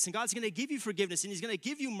you grace, and God's going to give you forgiveness, and he's going to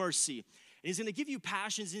give you mercy, and he's going to give you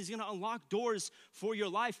passions, and he's going to unlock doors for your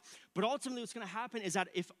life. But ultimately what's going to happen is that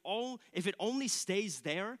if it only stays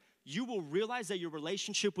there, you will realize that your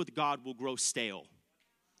relationship with God will grow stale.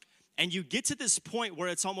 And you get to this point where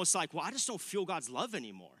it's almost like, well, I just don't feel God's love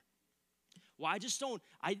anymore. Well,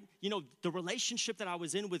 the relationship that I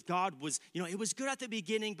was in with God was, it was good at the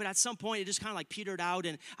beginning, but at some point it just kind of like petered out,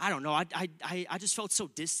 and I don't know, I just felt so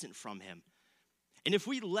distant from him. And if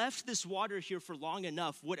we left this water here for long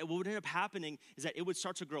enough, what would end up happening is that it would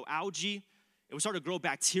start to grow algae, it would start to grow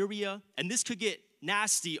bacteria, and this could get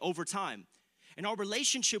nasty over time. And our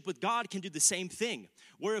relationship with God can do the same thing,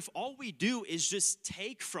 where if all we do is just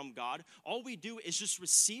take from God, all we do is just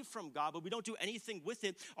receive from God, but we don't do anything with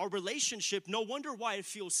it, our relationship, no wonder why it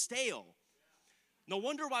feels stale. No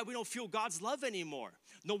wonder why we don't feel God's love anymore.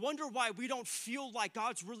 No wonder why we don't feel like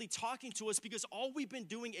God's really talking to us, because all we've been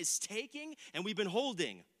doing is taking and we've been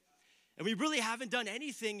holding. And we really haven't done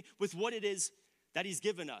anything with what it is that he's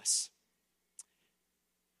given us.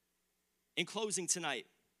 In closing tonight,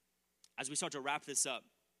 as we start to wrap this up,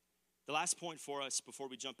 the last point for us before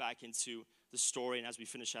we jump back into the story and as we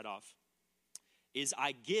finish that off is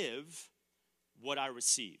I give what I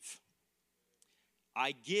receive.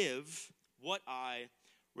 I give what I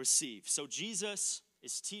receive. So Jesus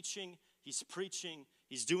is teaching, he's preaching,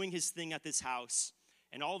 he's doing his thing at this house,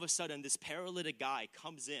 and all of a sudden this paralytic guy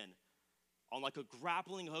comes in on like a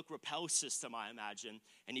grappling hook rappel system, I imagine,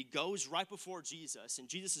 and he goes right before Jesus, and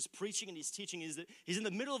Jesus is preaching and he's teaching. He's in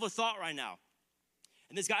the middle of a thought right now,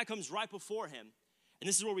 and this guy comes right before him, and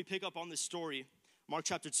this is where we pick up on this story. Mark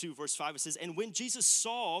chapter 2, verse 5, it says, and when Jesus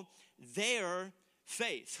saw their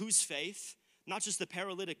faith, whose faith? Not just the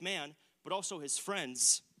paralytic man, but also his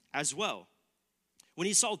friends as well. When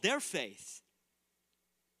he saw their faith,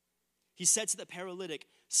 he said to the paralytic,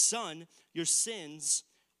 son, your sins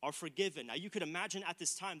are forgiven. Now you could imagine at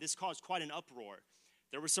this time, this caused quite an uproar.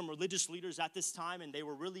 There were some religious leaders at this time, and they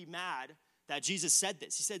were really mad that Jesus said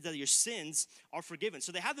this. He said that your sins are forgiven.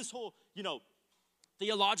 So they have this whole,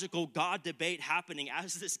 theological God debate happening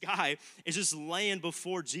as this guy is just laying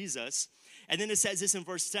before Jesus. And then it says this in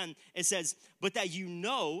verse 10, it says, but that you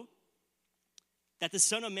know that the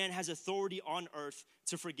Son of Man has authority on earth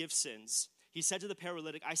to forgive sins. He said to the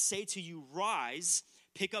paralytic, I say to you, rise,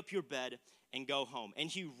 pick up your bed, and go home. And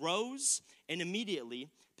he rose and immediately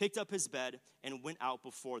picked up his bed and went out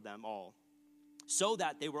before them all, so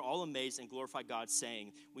that they were all amazed and glorified God,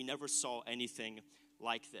 saying, we never saw anything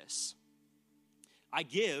like this. I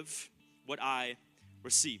give what I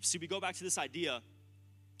receive. See, we go back to this idea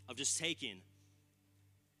of just taking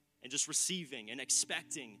and just receiving and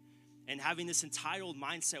expecting and having this entitled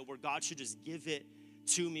mindset where God should just give it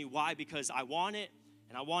to me. Why? Because I want it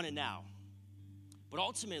and I want it now. But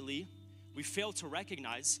ultimately, we fail to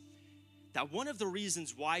recognize that one of the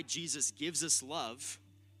reasons why Jesus gives us love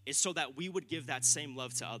is so that we would give that same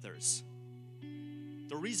love to others.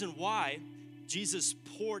 The reason why Jesus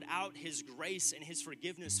poured out his grace and his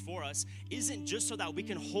forgiveness for us isn't just so that we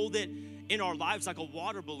can hold it in our lives like a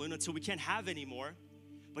water balloon until we can't have anymore,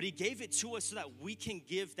 but he gave it to us so that we can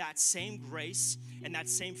give that same grace and that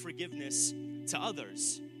same forgiveness to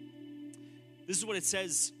others. This is what it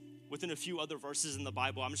says within a few other verses in the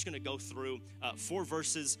Bible. I'm just going to go through 4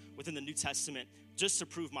 verses within the New Testament just to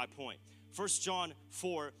prove my point. 1 John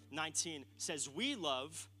 4:19 says, we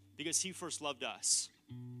love because he first loved us.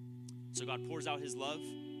 So God pours out his love,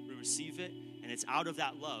 we receive it, and it's out of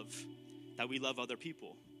that love that we love other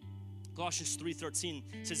people. Colossians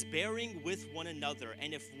 3:13 says, bearing with one another,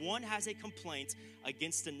 and if one has a complaint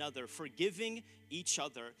against another, forgiving each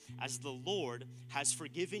other as the Lord has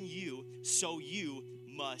forgiven you, so you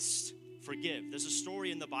must forgive. There's a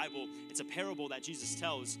story in the Bible, it's a parable that Jesus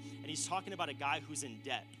tells, and he's talking about a guy who's in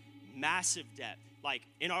debt, massive debt, like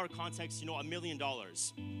in our context, $1 million.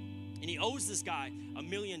 And he owes this guy $1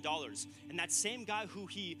 million. And that same guy who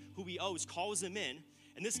he owes calls him in,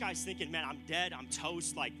 and this guy's thinking, man, I'm dead, I'm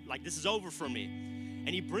toast, like this is over for me. And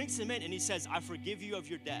he brings him in and he says, I forgive you of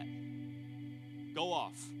your debt. Go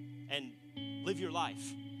off and live your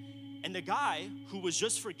life. And the guy who was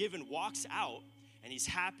just forgiven walks out, and he's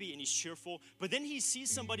happy and he's cheerful. But then he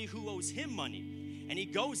sees somebody who owes him money. And he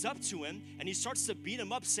goes up to him and he starts to beat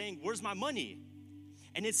him up saying, "Where's my money?"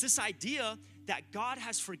 And it's this idea that God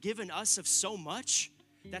has forgiven us of so much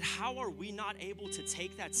that how are we not able to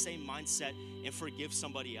take that same mindset and forgive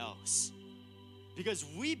somebody else? Because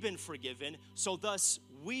we've been forgiven, so thus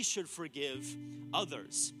we should forgive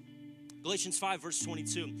others. Galatians 5 verse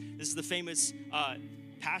 22. This is the famous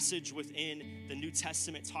passage within the New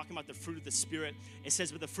Testament talking about the fruit of the Spirit. It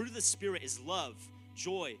says, but the fruit of the Spirit is love,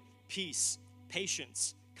 joy, peace,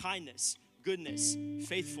 patience, kindness, goodness,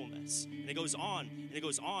 faithfulness. And it goes on and it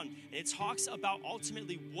goes on. And it talks about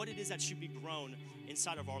ultimately what it is that should be grown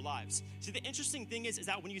inside of our lives. See, the interesting thing is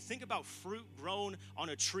that when you think about fruit grown on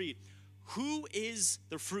a tree, who is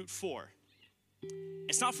the fruit for?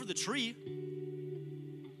 It's not for the tree.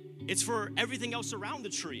 It's for everything else around the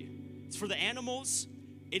tree. It's for the animals.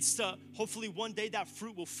 It's to hopefully one day that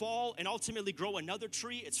fruit will fall and ultimately grow another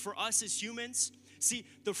tree. It's for us as humans. See,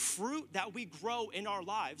 the fruit that we grow in our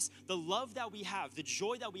lives, the love that we have, the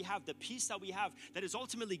joy that we have, the peace that we have, that is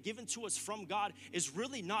ultimately given to us from God is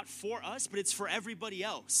really not for us, but it's for everybody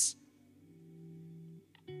else.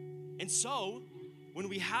 And so, when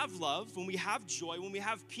we have love, when we have joy, when we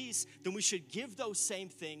have peace, then we should give those same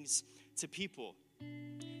things to people.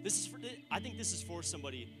 I think this is for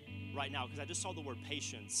somebody right now, because I just saw the word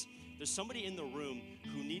patience. There's somebody in the room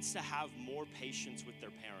who needs to have more patience with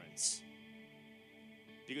their parents.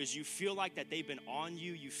 Because you feel like that they've been on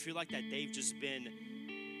you. You feel like that they've just been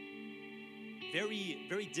very,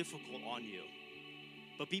 very difficult on you.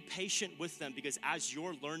 But be patient with them, because as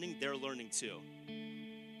you're learning, they're learning too.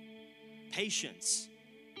 Patience.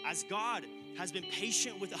 As God has been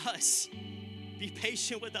patient with us, be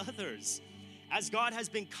patient with others. As God has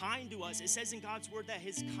been kind to us, it says in God's word that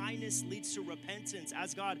his kindness leads to repentance.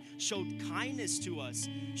 As God showed kindness to us,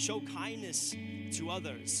 show kindness to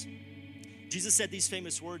others. Jesus said these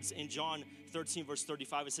famous words in John 13 verse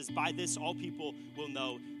 35. It says, by this all people will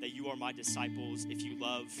know that you are my disciples if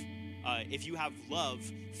you have love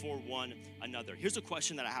for one another. Here's a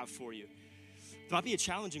question that I have for you. It might be a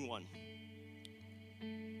challenging one.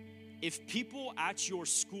 If people at your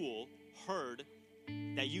school heard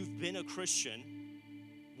that you've been a Christian,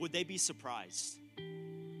 would they be surprised?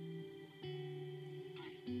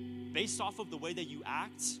 Based off of the way that you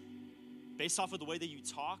act, based off of the way that you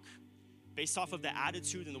talk, based off of the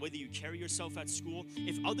attitude and the way that you carry yourself at school,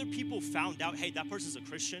 if other people found out, hey, that person's a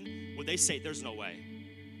Christian, would they say, there's no way?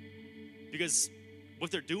 Because what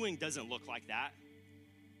they're doing doesn't look like that.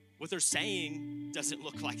 What they're saying doesn't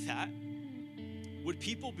look like that. Would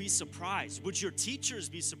people be surprised? Would your teachers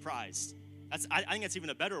be surprised? I think that's even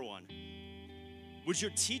a better one. Would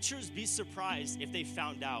your teachers be surprised if they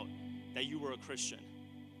found out that you were a Christian?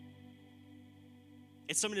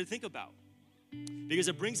 It's something to think about, because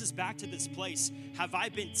it brings us back to this place. Have I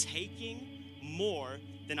been taking more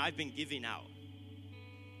than I've been giving out?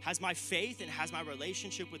 Has my faith and has my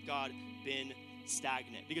relationship with God been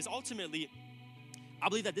stagnant? Because ultimately, I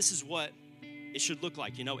believe that this is what it should look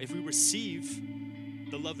like. You know, if we receive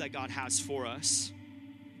the love that God has for us,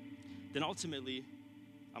 then ultimately,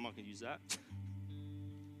 I'm not going to use that.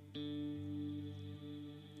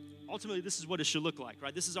 Ultimately, this is what it should look like,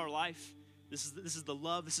 right? This is our life. This is the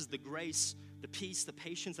love. This is the grace, the peace, the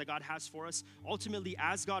patience that God has for us. Ultimately,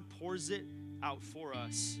 as God pours it out for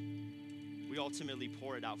us, we ultimately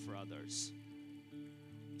pour it out for others.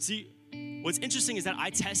 See, what's interesting is that I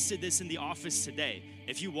tested this in the office today.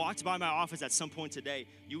 If you walked by my office at some point today,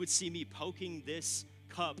 you would see me poking this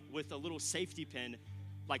cup with a little safety pin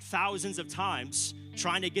like thousands of times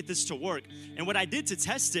trying to get this to work. And what I did to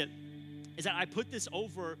test it is that I put this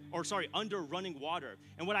under running water.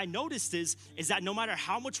 And what I noticed is that no matter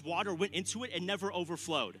how much water went into it, it never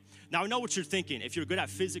overflowed. Now, I know what you're thinking. If you're good at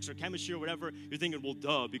physics or chemistry or whatever, you're thinking, well,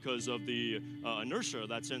 duh, because of the inertia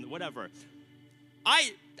that's in whatever.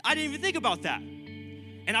 I didn't even think about that.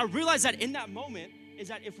 And I realized that in that moment is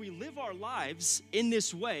that if we live our lives in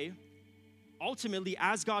this way, ultimately,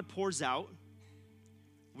 as God pours out,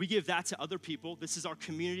 we give that to other people. This is our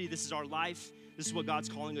community. This is our life. This is what God's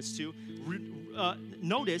calling us to.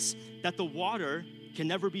 Notice that the water can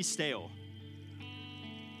never be stale.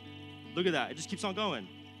 Look at that. It just keeps on going.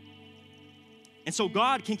 And so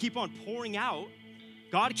God can keep on pouring out.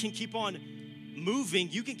 God can keep on moving.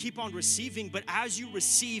 You can keep on receiving. But as you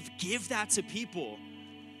receive, give that to people.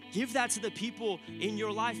 Give that to the people in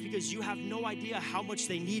your life, because you have no idea how much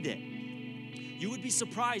they need it. You would be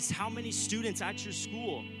surprised how many students at your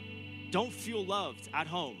school don't feel loved at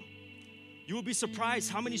home. You will be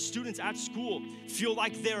surprised how many students at school feel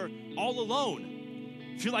like they're all alone.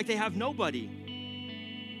 feel like they have nobody.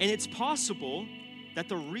 And it's possible that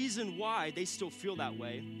the reason why they still feel that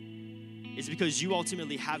way is because you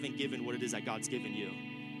ultimately haven't given what it is that God's given you.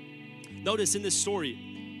 Notice in this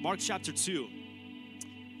story, Mark chapter 2,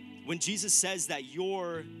 when Jesus says that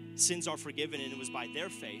your sins are forgiven and it was by their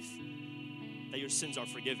faith that your sins are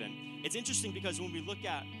forgiven. It's interesting because when we look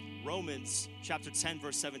at Romans chapter 10,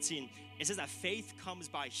 verse 17, it says that faith comes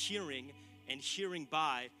by hearing and hearing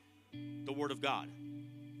by the word of God.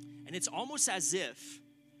 And it's almost as if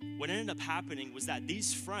what ended up happening was that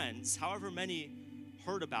these friends, however many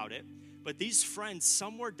heard about it, but these friends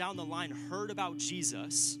somewhere down the line heard about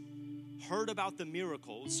Jesus, heard about the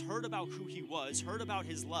miracles, heard about who he was, heard about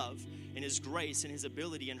his love and his grace and his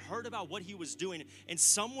ability, and heard about what he was doing. And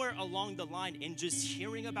somewhere along the line, in just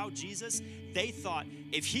hearing about Jesus, they thought,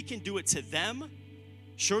 if he can do it to them,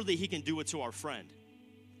 surely he can do it to our friend.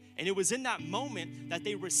 And it was in that moment that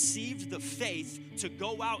they received the faith to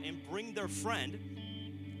go out and bring their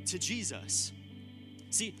friend to Jesus.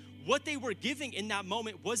 See, what they were giving in that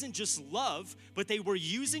moment wasn't just love, but they were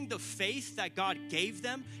using the faith that God gave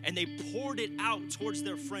them and they poured it out towards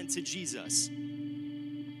their friend, to Jesus.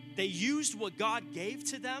 They used what God gave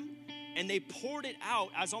to them and they poured it out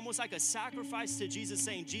as almost like a sacrifice to Jesus,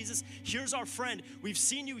 saying, Jesus, here's our friend. We've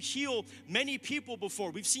seen you heal many people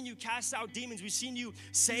before. We've seen you cast out demons. We've seen you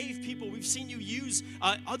save people. We've seen you use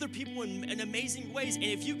other people in amazing ways. And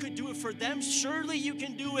if you could do it for them, surely you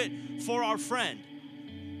can do it for our friend.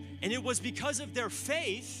 And it was because of their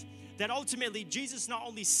faith that ultimately Jesus not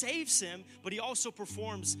only saves him, but he also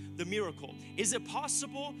performs the miracle. Is it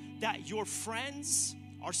possible that your friends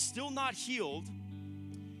are still not healed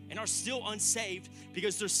and are still unsaved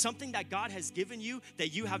because there's something that God has given you that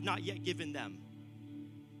you have not yet given them?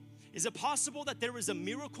 Is it possible that there is a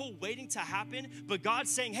miracle waiting to happen, but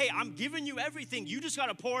God's saying, hey, I'm giving you everything. You just got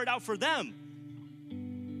to pour it out for them.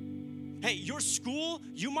 Hey, your school,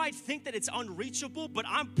 you might think that it's unreachable, but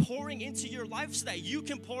I'm pouring into your life so that you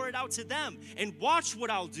can pour it out to them. And watch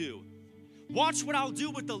what I'll do. Watch what I'll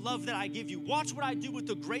do with the love that I give you. Watch what I do with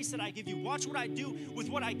the grace that I give you. Watch what I do with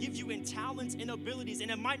what I give you in talents and abilities.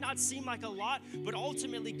 And it might not seem like a lot, but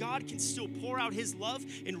ultimately God can still pour out his love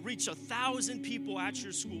and reach 1,000 people at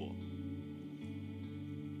your school.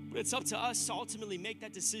 But it's up to us to ultimately make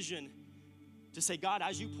that decision to say, God,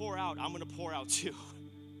 as you pour out, I'm going to pour out too.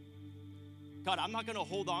 God, I'm not going to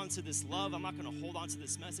hold on to this love. I'm not going to hold on to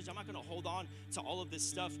this message. I'm not going to hold on to all of this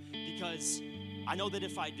stuff because I know that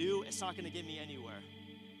if I do, it's not going to get me anywhere.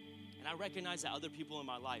 And I recognize that other people in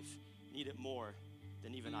my life need it more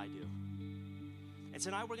than even I do. And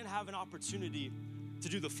tonight we're going to have an opportunity to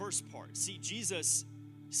do the first part. See, Jesus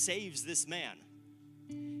saves this man.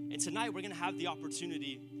 And tonight we're going to have the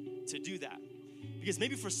opportunity to do that. Because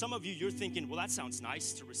maybe for some of you, you're thinking, well, that sounds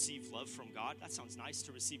nice to receive love from God. That sounds nice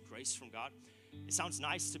to receive grace from God. It sounds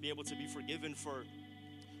nice to be able to be forgiven for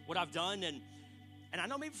what I've done. And I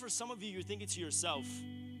know maybe for some of you, you're thinking to yourself,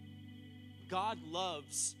 God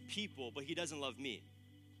loves people, but he doesn't love me.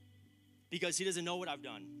 Because he doesn't know what I've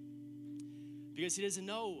done. Because he doesn't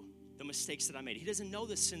know the mistakes that I made. He doesn't know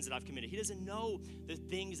the sins that I've committed. He doesn't know the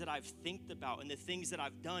things that I've think about and the things that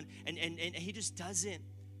I've done. And he just doesn't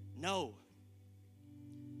know.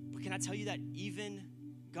 But can I tell you that even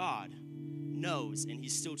God knows and he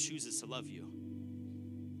still chooses to love you?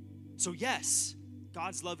 So yes,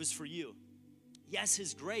 God's love is for you. Yes,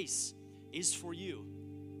 his grace is for you.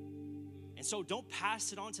 And so don't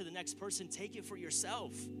pass it on to the next person. Take it for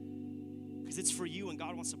yourself because it's for you and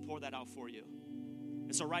God wants to pour that out for you.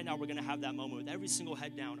 And so right now we're going to have that moment with every single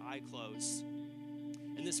head down, eye closed.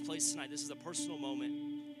 In this place tonight, this is a personal moment.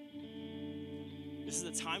 This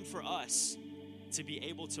is a time for us to be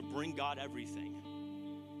able to bring God everything.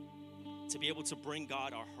 To be able to bring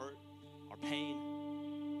God our hurt, our pain,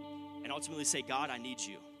 and ultimately say, God, I need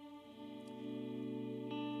you.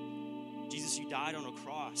 Jesus, you died on a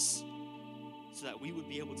cross so that we would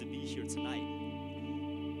be able to be here tonight.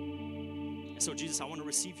 And so, Jesus, I want to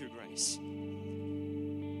receive your grace.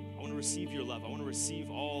 I want to receive your love. I want to receive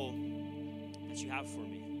all that you have for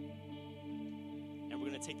me. And we're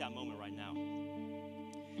going to take that moment right now.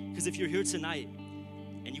 Because if you're here tonight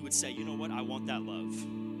and you would say, you know what, I want that love.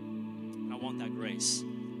 And I want that grace.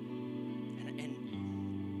 And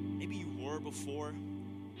maybe you were before,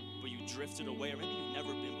 but you drifted away, or maybe you've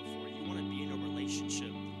never been before. You want to be in a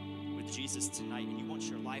relationship with Jesus tonight, and you want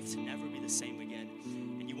your life to never be the same again.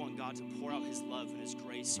 And you want God to pour out his love and his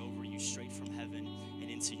grace over you straight from heaven and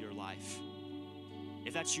into your life.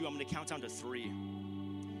 If that's you, I'm going to count down to 3.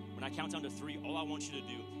 When I count down to 3, all I want you to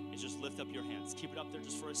do is just lift up your hands. Keep it up there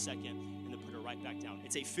just for a second and then put it it right back down.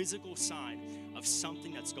 It's a physical sign of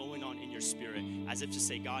something that's going on in your spirit, as if to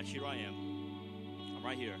say, God, here I am. I'm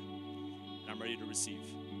right here, and I'm ready to receive.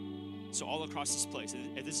 So all across this place,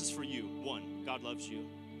 if this is for you, 1, God loves you.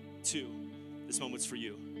 2, this moment's for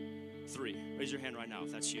you. 3, raise your hand right now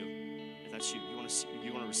if that's you. If that's you, you want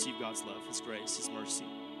to receive God's love, His grace, His mercy,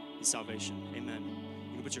 His salvation. Amen.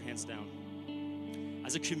 You can put your hands down.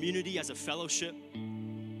 As a community, as a fellowship,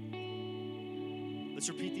 let's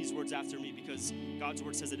repeat these words after me, because God's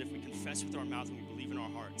word says that if we confess with our mouth and we believe in our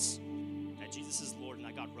hearts that Jesus is Lord and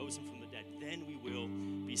that God rose him from the dead, then we will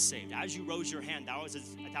be saved. As you rose your hand, that was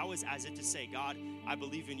as if to say, God, I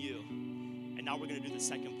believe in you. And now we're going to do the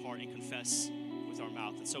second part and confess with our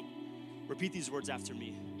mouth. And so repeat these words after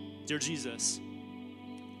me. Dear Jesus,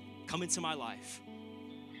 come into my life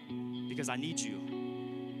because I need you.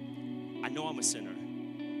 I know I'm a sinner.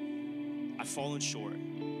 I've fallen short.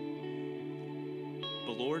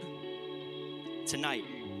 But Lord, tonight,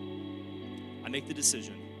 I make the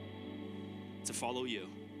decision to follow you.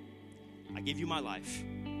 I give you my life,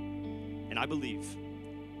 and I believe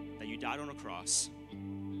that you died on a cross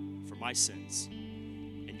for my sins,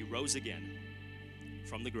 and you rose again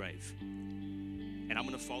from the grave. And I'm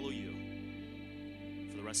going to follow you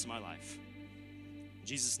for the rest of my life. In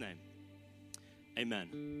Jesus' name,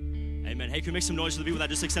 amen. Amen. Hey, can we make some noise for the people that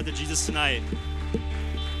just accepted Jesus tonight?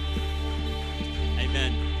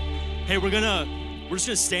 Amen. Hey, we're just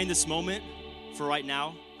gonna stay in this moment for right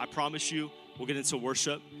now. I promise you, we'll get into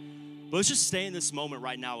worship. But let's just stay in this moment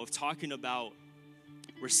right now of talking about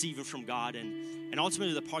receiving from God and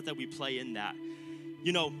ultimately the part that we play in that.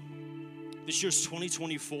 You know, this year's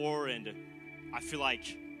 2024, and I feel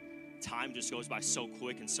like time just goes by so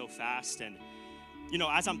quick and so fast. And you know,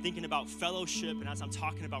 as I'm thinking about fellowship and as I'm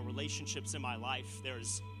talking about relationships in my life,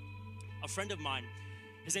 there's a friend of mine.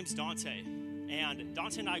 His name's Dante, and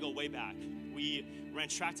Dante and I go way back. We ran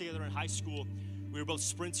track together in high school. We were both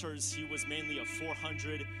sprinters. He was mainly a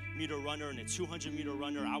 400-meter runner and a 200-meter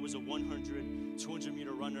runner. I was a 100,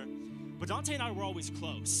 200-meter runner. But Dante and I were always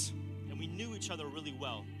close, and we knew each other really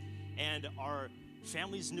well. And our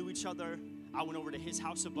families knew each other. I went over to his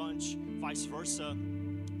house a bunch, vice versa.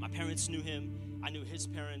 My parents knew him. I knew his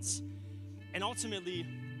parents. And ultimately,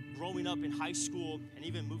 growing up in high school and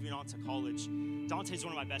even moving on to college, Dante's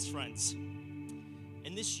one of my best friends.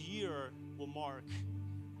 And this year will mark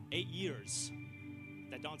 8 years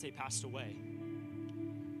that Dante passed away.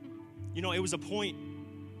 You know, it was a point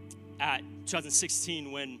at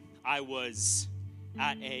 2016 when I was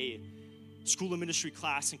at a school of ministry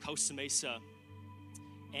class in Costa Mesa,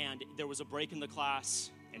 and there was a break in the class,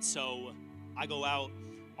 and so I go out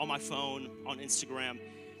on my phone, on Instagram,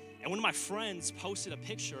 and one of my friends posted a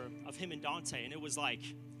picture of him and Dante, and it was like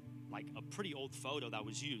a pretty old photo that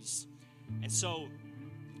was used. And so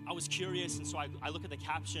I was curious, and so I look at the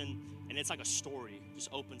caption, and it's like a story, just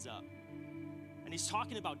opens up. And he's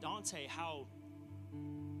talking about Dante, how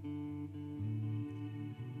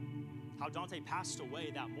Dante passed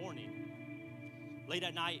away that morning. Late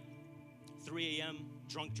at night, 3 a.m.,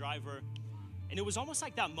 drunk driver. And it was almost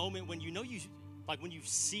like that moment when when you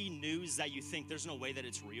see news that you think there's no way that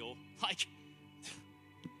it's real. Like,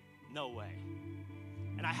 no way.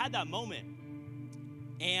 And I had that moment,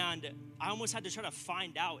 and I almost had to try to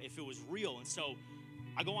find out if it was real. And so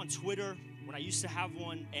I go on Twitter when I used to have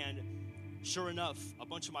one, and sure enough, a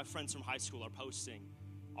bunch of my friends from high school are posting,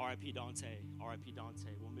 R.I.P. Dante, R.I.P. Dante,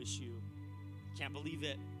 we'll miss you. Can't believe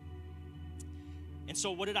it. And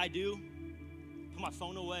so what did I do? Put my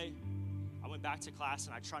phone away. I went back to class,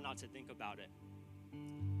 and I try not to think about it.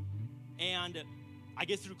 And I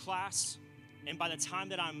get through class, and by the time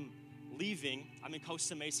that I'm leaving, I'm in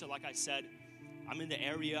Costa Mesa, like I said. I'm in the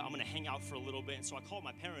area. I'm going to hang out for a little bit. And so I called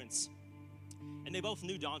my parents, and they both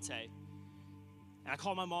knew Dante. And I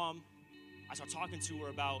called my mom. I started talking to her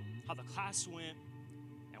about how the class went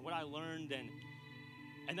and what I learned.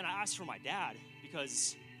 And then I asked for my dad,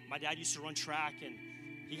 because my dad used to run track, and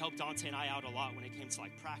he helped Dante and I out a lot when it came to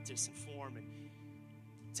like practice and form and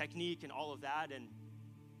technique and all of that. And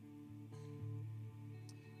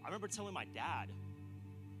I remember telling my dad,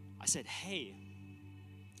 I said, hey,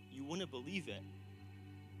 you wouldn't believe it,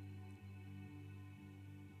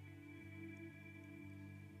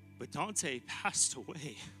 but Dante passed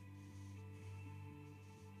away.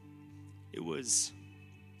 It was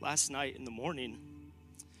last night in the morning,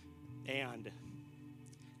 and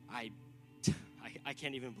I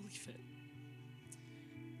can't even believe it.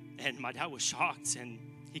 And my dad was shocked, and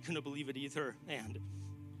he couldn't believe it either. And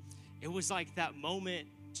it was like that moment,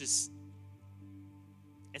 just,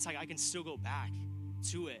 it's like I can still go back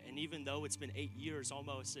to it. And even though it's been 8 years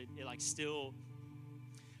almost, it like still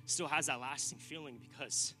still has that lasting feeling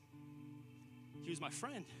because he was my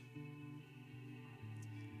friend.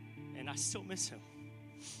 And I still miss him.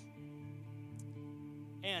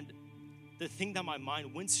 And the thing that my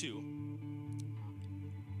mind went to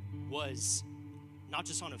was not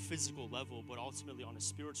just on a physical level, but ultimately on a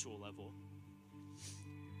spiritual level.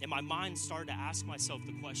 And my mind started to ask myself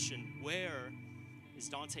the question, where is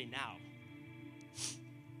Dante now?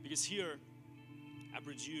 Because here at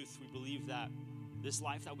Bridge Youth, we believe that this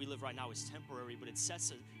life that we live right now is temporary, but it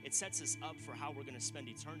sets us up for how we're going to spend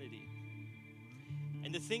eternity.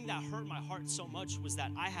 And the thing that hurt my heart so much was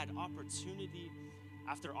that I had opportunity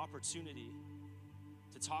after opportunity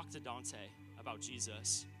to talk to Dante about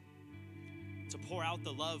Jesus, to pour out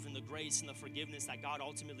the love and the grace and the forgiveness that God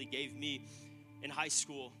ultimately gave me in high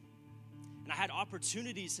school. And I had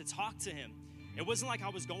opportunities to talk to him. It wasn't like I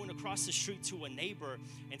was going across the street to a neighbor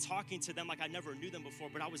and talking to them like I never knew them before,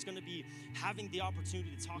 but I was going to be having the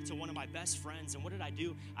opportunity to talk to one of my best friends. And what did I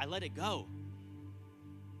do? I let it go.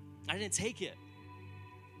 I didn't take it.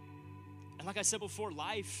 And like I said before,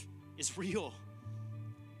 life is real.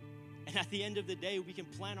 And at the end of the day, we can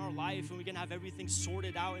plan our life and we can have everything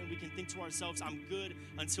sorted out and we can think to ourselves, I'm good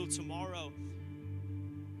until tomorrow.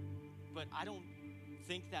 But I don't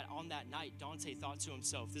think that on that night, Dante thought to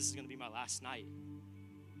himself, this is going to be my last night.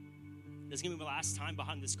 This is going to be my last time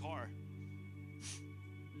behind this car.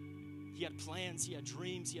 He had plans, he had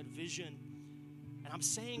dreams, he had vision. And I'm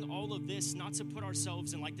saying all of this not to put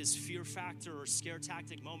ourselves in like this fear factor or scare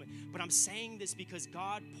tactic moment, but I'm saying this because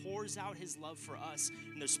God pours out his love for us.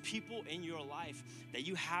 And there's people in your life that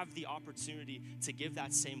you have the opportunity to give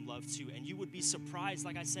that same love to. And you would be surprised,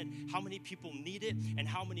 like I said, how many people need it and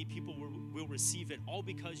how many people will receive it, all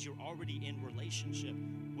because you're already in relationship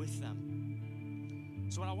with them.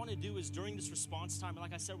 So what I want to do is during this response time, and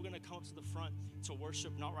like I said, we're going to come up to the front to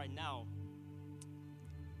worship, not right now,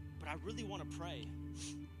 but I really want to pray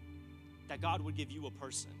that God would give you a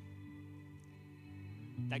person,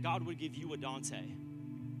 that God would give you a Dante,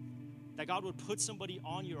 that God would put somebody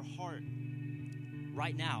on your heart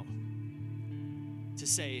right now to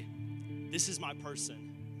say, this is my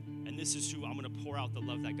person, and this is who I'm going to pour out the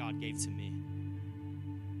love that God gave to me.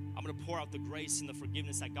 I'm going to pour out the grace and the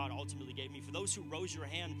forgiveness that God ultimately gave me. For those who rose your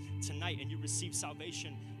hand tonight and you received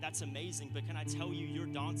salvation, that's amazing. But can I tell you, your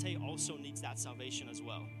Dante also needs that salvation as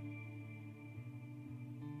well.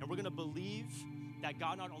 And we're going to believe that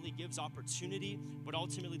God not only gives opportunity, but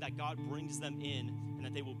ultimately that God brings them in and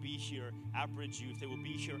that they will be here at Bridge Youth. They will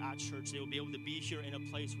be here at church. They will be able to be here in a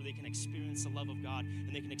place where they can experience the love of God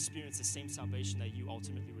and they can experience the same salvation that you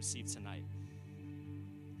ultimately received tonight.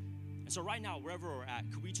 And so right now, wherever we're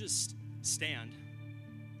at, could we just stand?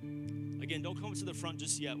 Again, don't come to the front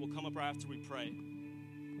just yet. We'll come up right after we pray.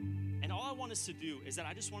 And all I want us to do is that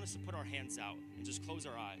I just want us to put our hands out and just close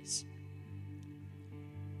our eyes.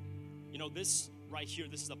 You know, this right here,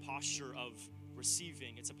 this is a posture of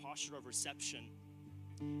receiving. It's a posture of reception.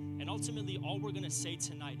 And ultimately, all we're going to say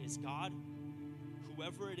tonight is, God,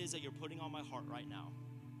 whoever it is that you're putting on my heart right now,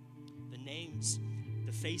 the names,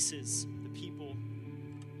 the faces, the people,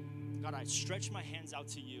 God, I stretch my hands out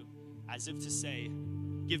to you as if to say,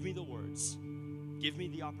 give me the words, give me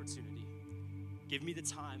the opportunity, give me the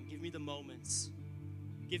time, give me the moments.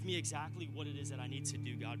 Give me exactly what it is that I need to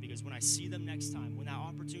do, God, because when I see them next time, when that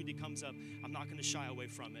opportunity comes up, I'm not going to shy away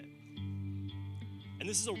from it. And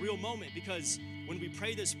this is a real moment because when we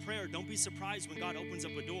pray this prayer, don't be surprised when God opens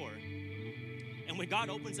up a door. And when God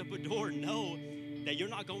opens up a door, know that you're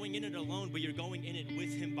not going in it alone, but you're going in it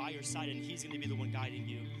with him by your side, and he's going to be the one guiding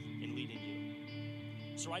you and leading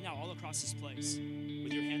you. So right now, all across this place,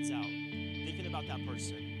 with your hands out, thinking about that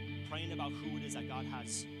person, praying about who it is that God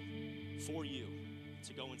has for you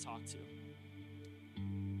to go and talk to.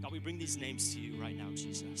 God, we bring these names to you right now,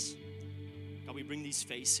 Jesus. God, we bring these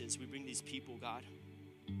faces, we bring these people, God.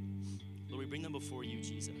 Lord, we bring them before you,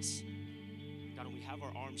 Jesus. God, and we have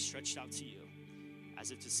our arms stretched out to you as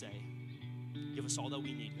if to say, give us all that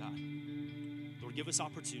we need, God. Lord, give us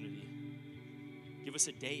opportunity. Give us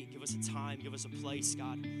a date, give us a time, give us a place,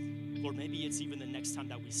 God. Lord, maybe it's even the next time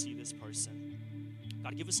that we see this person.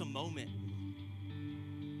 God, give us a moment.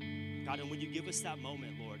 God, and when you give us that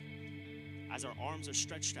moment, Lord, as our arms are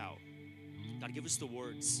stretched out, God, give us the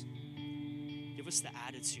words. Give us the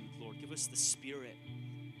attitude, Lord. Give us the spirit.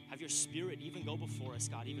 Have your spirit even go before us,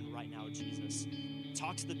 God, even right now, Jesus.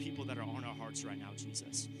 Talk to the people that are on our hearts right now,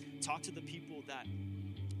 Jesus. Talk to the people that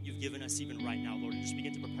you've given us even right now, Lord, and just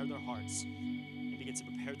begin to prepare their hearts and begin to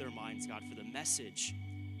prepare their minds, God, for the message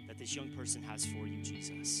that this young person has for you,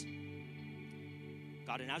 Jesus.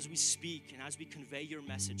 God, and as we speak and as we convey your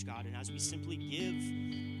message, God, and as we simply give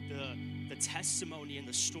the testimony and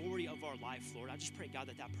the story of our life, Lord, I just pray,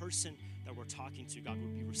 God, that person that we're talking to, God,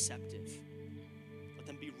 would be receptive. Let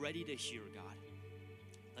them be ready to hear, God.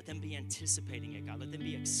 Let them be anticipating it, God. Let them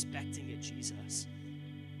be expecting it, Jesus.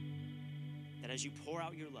 That as you pour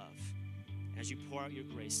out your love, and as you pour out your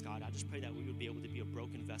grace, God, I just pray that we would be able to be a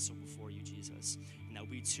broken vessel before you, Jesus, and that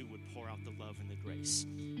we too would pour out the love and the grace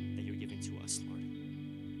that you're giving to us, Lord.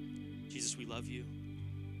 Jesus, we love you,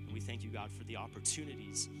 and we thank you, God, for the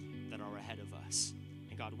opportunities that are ahead of us.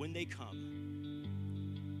 And God, when they come,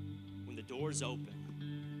 when the doors open,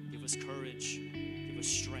 give us courage, give us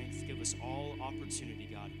strength, give us all opportunity,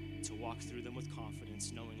 God, to walk through them with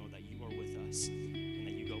confidence, knowing, Lord, that you are with us and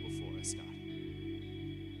that you go before us, God.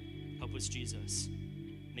 Help us, Jesus.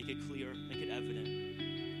 Make it clear, make it evident,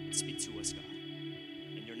 and speak to us, God.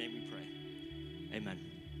 In your name we pray. Amen.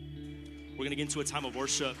 We're going to get into a time of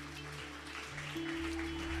worship.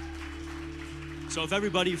 So if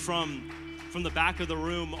everybody from the back of the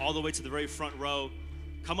room all the way to the very front row,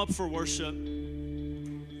 come up for worship.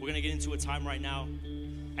 We're going to get into a time right now.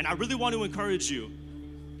 And I really want to encourage you,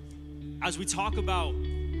 as we talk about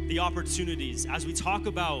the opportunities, as we talk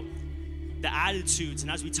about the attitudes,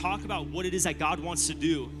 and as we talk about what it is that God wants to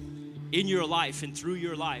do in your life and through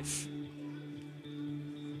your life,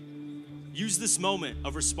 use this moment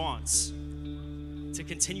of response to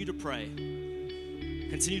continue to pray,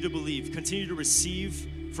 continue to believe, continue to receive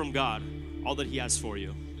from God all that he has for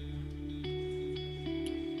you.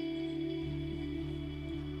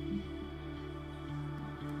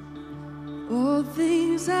 All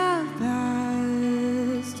things have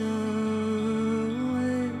passed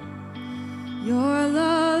away. Your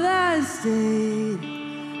love has stayed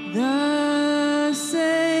the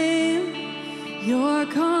same. Your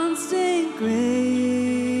constant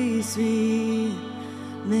grace remains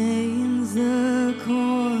the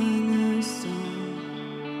cornerstone.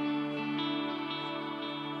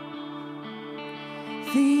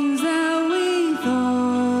 Things that we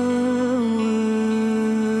thought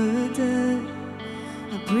were dead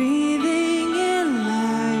are breathing in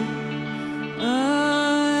life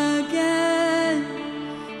again.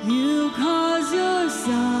 You cause your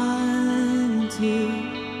sun to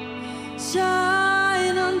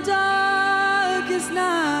shine on darkest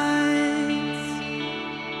night.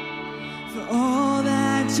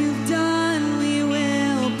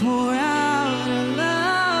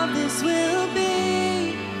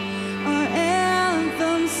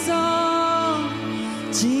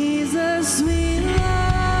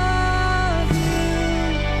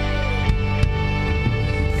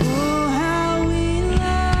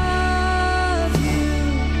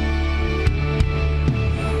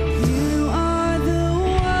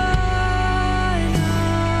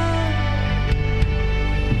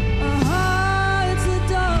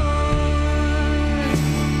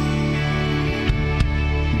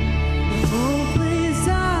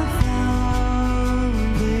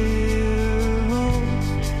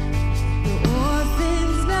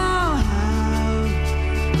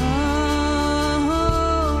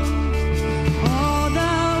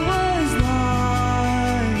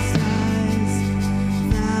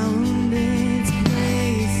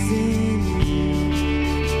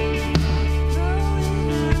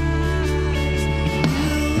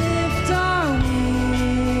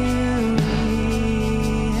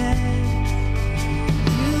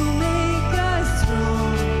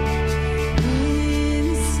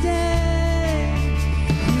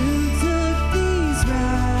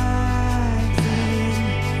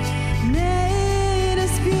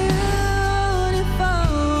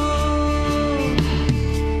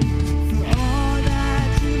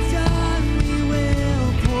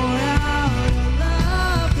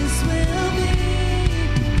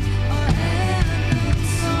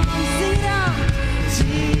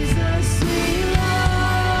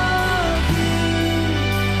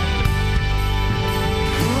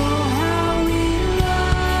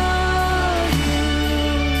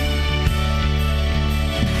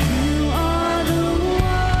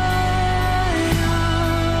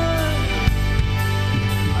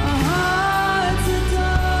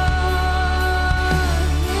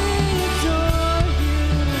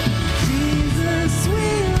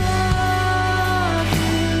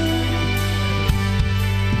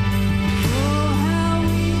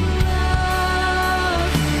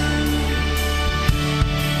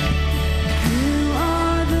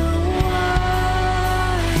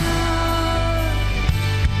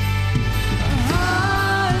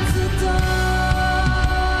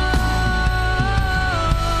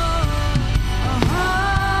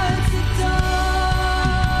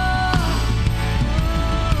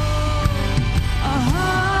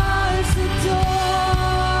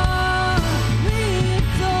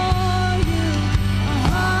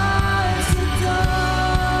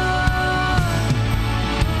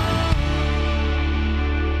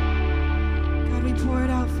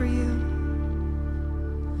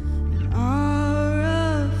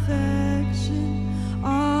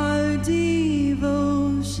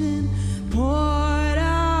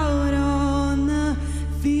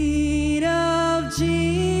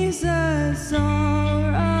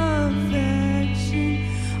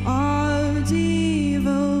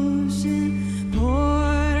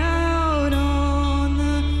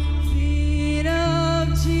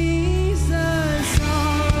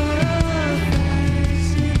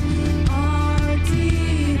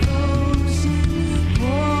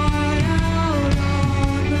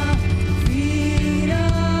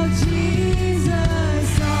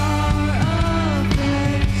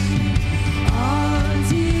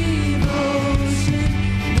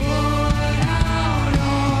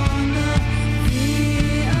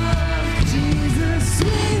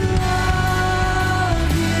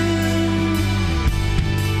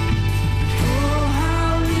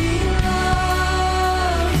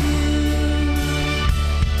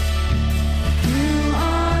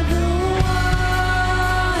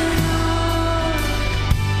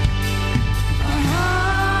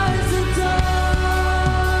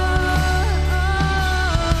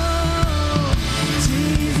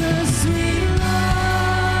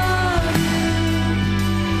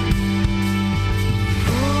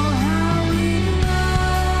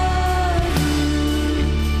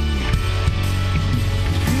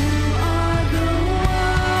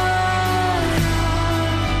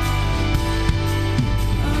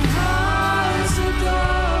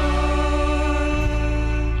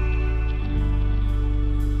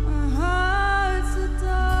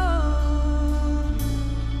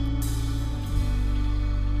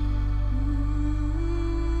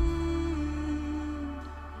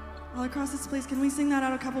 all across this place, can we sing that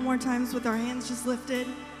out a couple more times with our hands just lifted?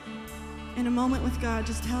 In a moment with God,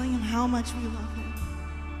 just telling him how much we love him.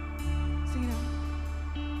 Sing it out.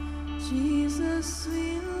 Jesus,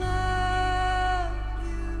 we love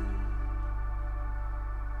you.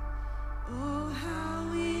 Oh, how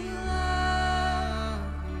we love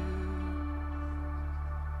you.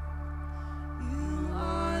 You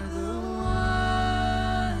are the one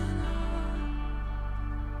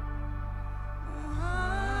our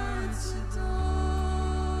hearts adore.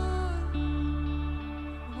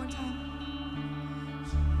 One more time.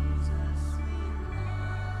 Jesus, we love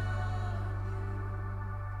you.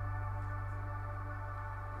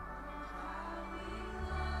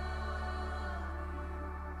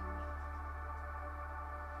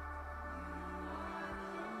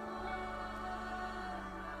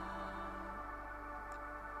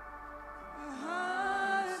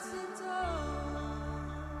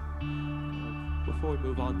 Before we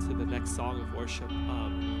move on to the next song of worship,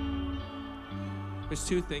 there's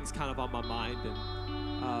two things kind of on my mind, and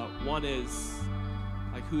one is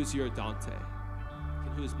like, who's your Dante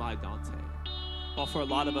and who's my Dante? Well, for a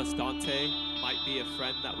lot of us, Dante might be a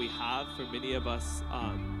friend that we have. For many of us,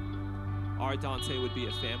 our Dante would be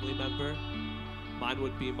a family member. Mine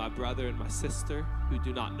would be my brother and my sister who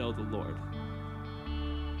do not know the Lord.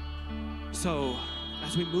 So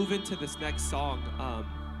as we move into this next song,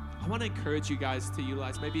 I want to encourage you guys to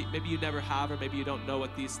utilize, maybe you never have, or maybe you don't know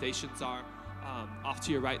what these stations are, off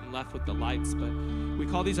to your right and left with the lights, but we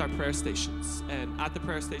call these our prayer stations. And at the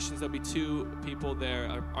prayer stations, there'll be two people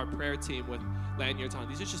there, our prayer team with lanyards on.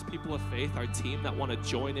 These are just people of faith, our team that want to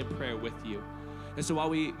join in prayer with you. And so while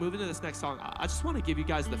we move into this next song, I just want to give you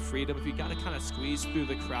guys the freedom. If you got to kind of squeeze through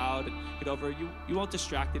the crowd and get over, you won't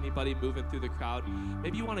distract anybody moving through the crowd.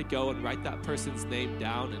 Maybe you want to go and write that person's name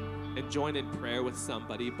down and join in prayer with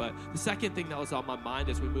somebody. But the second thing that was on my mind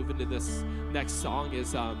as we move into this next song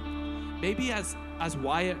is maybe as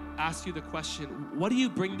Wyatt asked you the question, what do you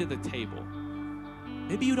bring to the table?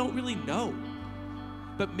 Maybe you don't really know,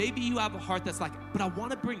 but maybe you have a heart that's like, but I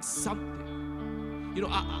want to bring something. You know,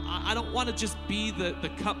 I don't want to just be the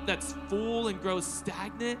cup that's full and grows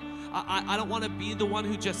stagnant. I don't want to be the one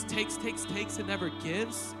who just takes and never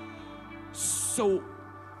gives. So,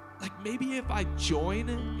 like, maybe if I join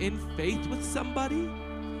in faith with somebody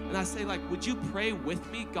and I say, like, would you pray with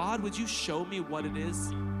me? God, would you show me what it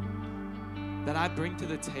is that I bring to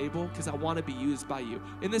the table, because I want to be used by you.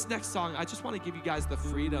 In this next song, I just want to give you guys the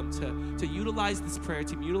freedom to utilize this prayer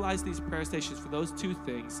team, utilize these prayer stations for those two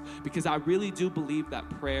things, because I really do believe that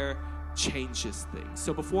prayer changes things.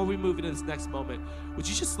 So before we move into this next moment, would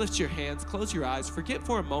you just lift your hands, close your eyes, forget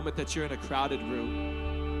for a moment that you're in a crowded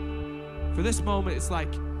room. For this moment, it's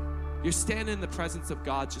like you're standing in the presence of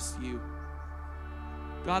God, just you.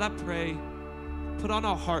 God, I pray, put on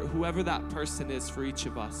our heart whoever that person is for each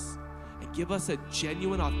of us, and give us a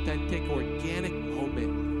genuine, authentic, organic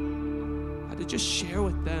moment to just share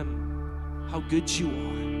with them how good you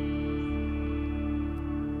are.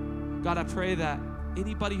 God, I pray that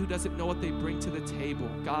anybody who doesn't know what they bring to the table,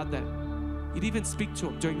 God, that you'd even speak to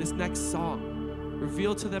them during this next song.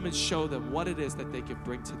 Reveal to them and show them what it is that they can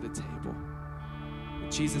bring to the table.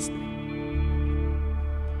 In Jesus' name.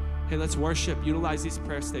 Hey, let's worship. Utilize these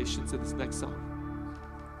prayer stations in this next song.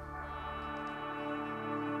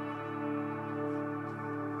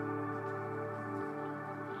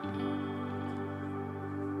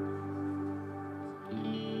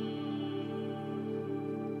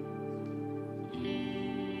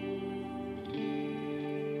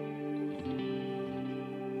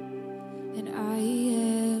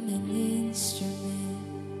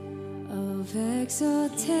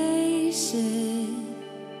 Exaltation,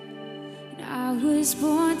 and I was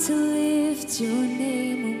born to lift your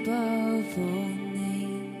name above all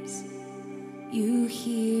names. You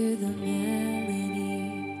hear the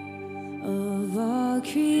melody of all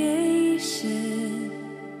creation,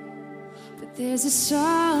 but there's a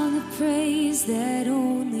song of praise that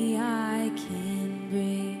only I can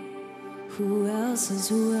bring. Who else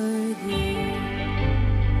is worthy?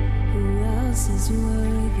 Who else is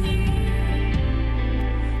worthy?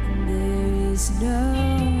 There's no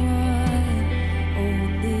one,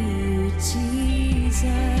 only you,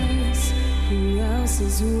 Jesus. Who else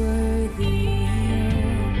is worthy?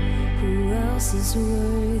 Who else is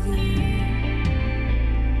worthy?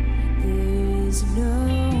 There is no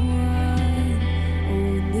one,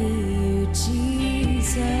 only you,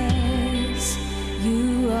 Jesus.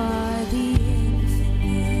 You are the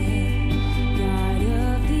infinite God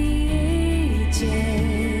of the ages,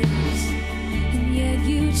 and yet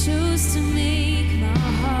you chose to make my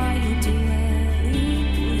heart your dwelling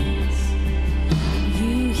place.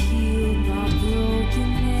 You hear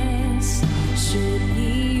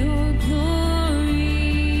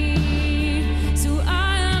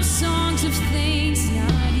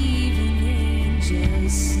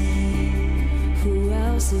sing, who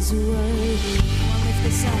else is worthy? Come on, lift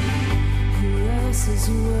this up. Who else is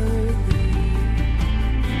worthy?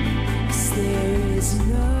 'Cause there is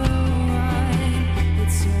no one,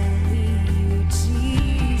 it's only you,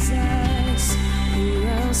 Jesus. Who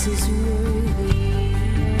else is worthy?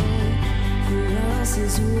 Who else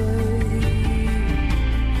is worthy?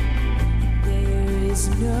 There is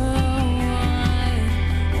no one,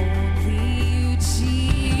 only you,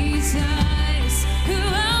 Jesus. Who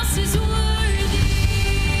else is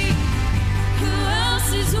worthy? Who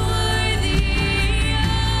else is worthy?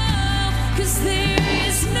 Oh, 'cause there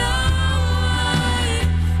is no one,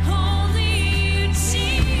 only you,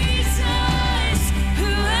 Jesus. Who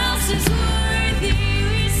else is worthy?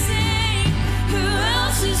 We sing, who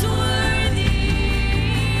else is worthy?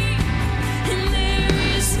 And there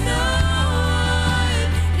is no one,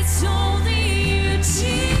 it's only you,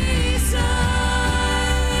 Jesus.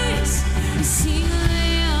 Sing,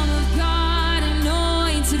 Lamb of God,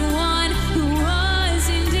 anointed one, who was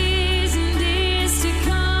and is to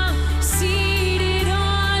come, seated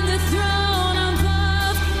on the throne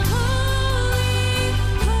above. Holy,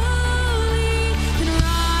 holy, and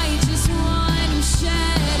righteous one, who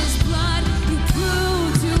shed his blood, who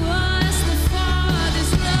proved to us the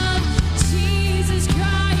Father's love. Jesus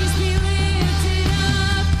Christ, be lifted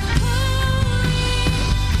up. Holy,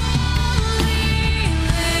 holy,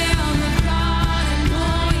 Lamb of God,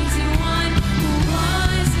 anointed one, who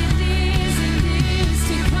was and is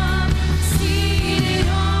to come, seated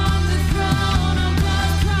on the throne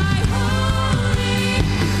above. Cry, holy,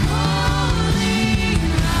 holy,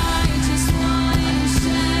 righteous one, who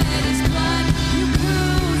shed his blood, who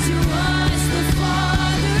proved to us the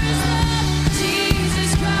Father's love.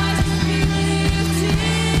 Jesus Christ, be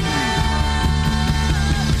lifted up.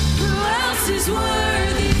 Who else is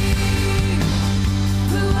worthy?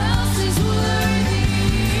 Who else is worthy?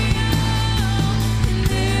 And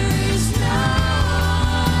there is no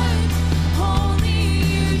one, only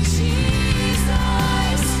you,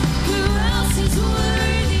 Jesus. Who else is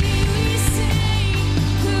worthy? We sing,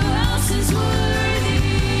 who else is worthy?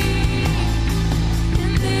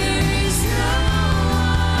 And there is no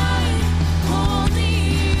one, only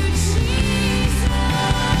you, Jesus.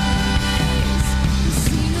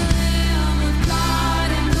 Sing, Lamb of God,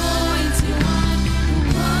 anointed one, who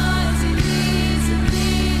was and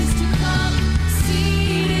is to come,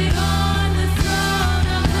 seated on the throne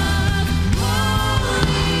above.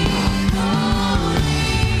 Holy, holy,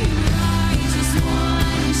 righteous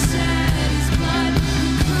one, who shed his blood, who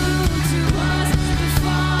proved to us the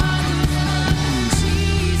Father's love.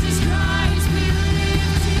 Jesus Christ, be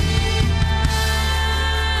lifted up.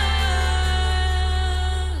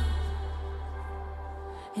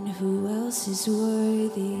 And who else is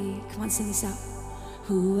worthy? Come on, sing this out.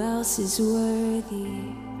 Who else is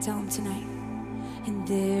worthy? Tell him tonight. And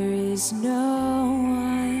there is no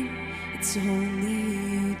one, it's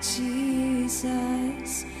only you,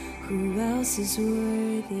 Jesus. Who else is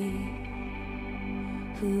worthy?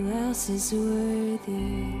 Who else is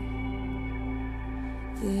worthy?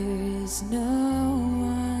 There is no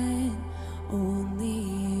one, only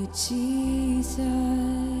you, Jesus.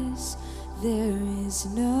 There is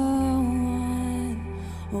no one,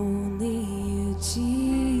 only you,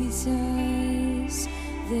 Jesus.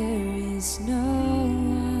 There is no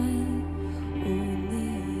one, only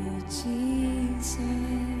you, Jesus.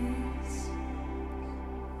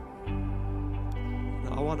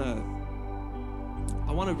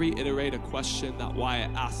 I want to reiterate a question that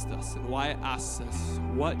Wyatt asked us. And Wyatt asked us,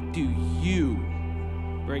 what do you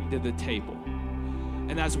bring to the table?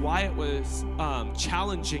 And as Wyatt was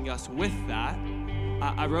challenging us with that,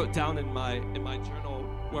 I wrote down in my journal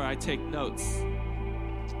where I take notes,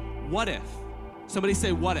 what if? Somebody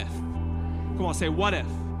say, what if? Come on, say, what if?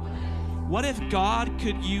 What if God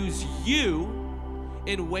could use you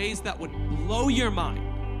in ways that would blow your mind?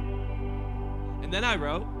 And then I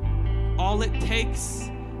wrote, all it takes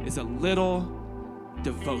is a little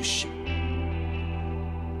devotion.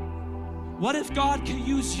 What if God could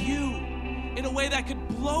use you in a way that could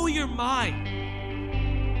blow your mind?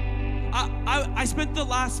 I spent the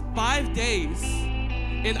last 5 days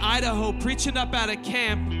in Idaho preaching up at a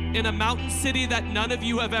camp in a mountain city that none of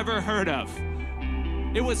you have ever heard of.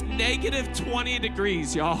 It was negative 20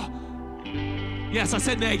 degrees, y'all. Yes, I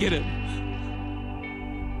said negative.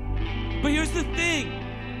 But here's the thing.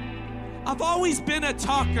 I've always been a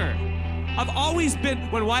talker. I've always been,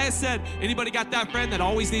 when Wyatt said, anybody got that friend that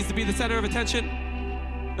always needs to be the center of attention?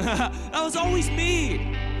 That was always me.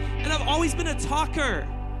 And I've always been a talker.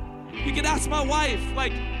 You can ask my wife,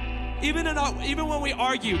 like, even when we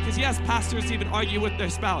argue, because yes, pastors even argue with their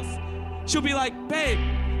spouse. she'll be like, babe,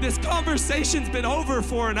 this conversation's been over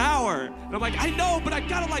for an hour. And I'm like, I know, but I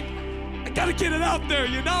gotta get it out there,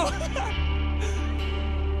 you know?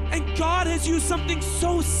 And God has used something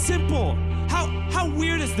so simple. How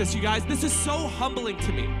weird is this, you guys? This is so humbling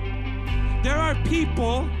to me. There are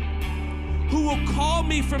people who will call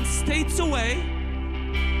me from states away,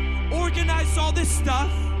 organize all this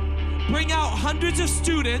stuff, bring out hundreds of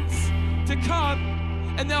students to come,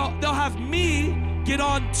 and they'll have me get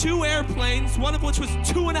on 2 airplanes, one of which was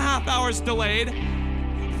 2.5 hours delayed,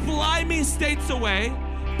 fly me states away,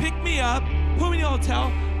 pick me up, put me in a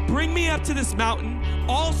hotel, bring me up to this mountain,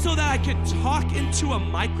 all so that I can talk into a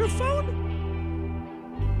microphone?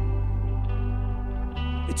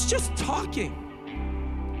 It's just talking.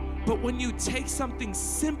 But when you take something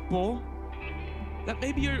simple that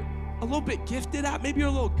maybe you're a little bit gifted at, maybe you're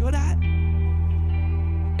a little good at,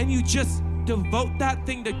 and you just devote that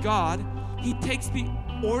thing to God, He takes the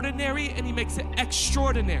ordinary and He makes it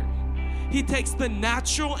extraordinary. He takes the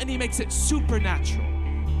natural and He makes it supernatural.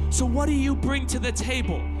 So what do you bring to the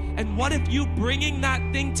table? And what if you bringing that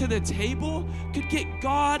thing to the table could get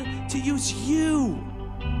God to use you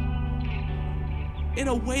in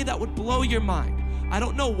a way that would blow your mind? I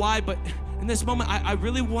don't know why, but in this moment, I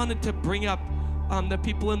really wanted to bring up the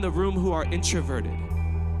people in the room who are introverted.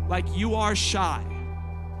 Like, you are shy.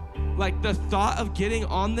 Like, the thought of getting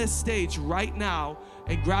on this stage right now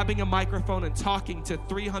and grabbing a microphone and talking to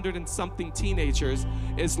 300 and something teenagers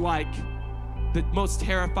is like the most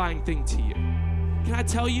terrifying thing to you. Can I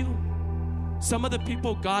tell you, some of the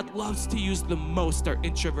people God loves to use the most are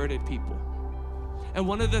introverted people. And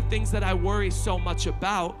one of the things that I worry so much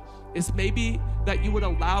about is maybe that you would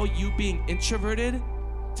allow you being introverted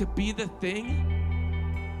to be the thing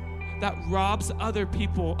that robs other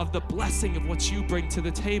people of the blessing of what you bring to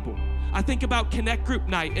the table. I think about Connect Group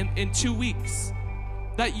Night in 2 weeks,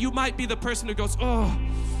 that you might be the person who goes,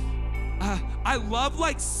 I love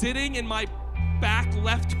like sitting in my back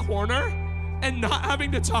left corner and not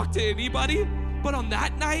having to talk to anybody. But on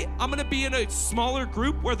that night, I'm gonna be in a smaller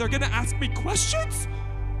group where they're gonna ask me questions.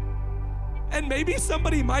 And maybe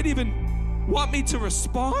somebody might even want me to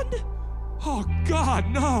respond. Oh God,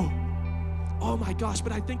 no. Oh my gosh,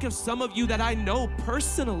 but I think of some of you that I know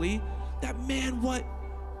personally that, man, what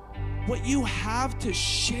you have to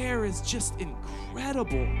share is just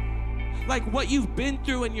incredible. Like, what you've been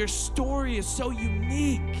through and your story is so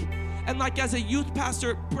unique. And like, as a youth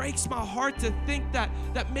pastor, it breaks my heart to think that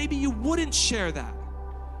maybe you wouldn't share that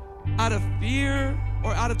out of fear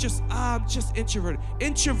or out of just, I'm just introverted.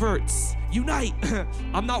 Introverts, unite.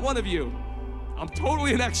 I'm not one of you. I'm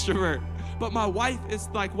totally an extrovert. But my wife is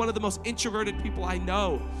like one of the most introverted people I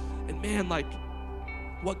know. And man, like,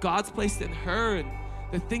 what God's placed in her and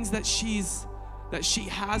the things that she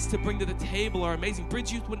has to bring to the table are amazing.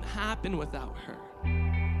 Bridge Youth wouldn't happen without her.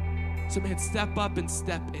 So man, step up and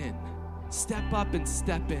step in. Step up and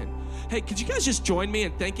step in. Hey, could you guys just join me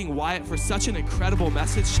in thanking Wyatt for such an incredible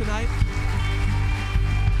message tonight?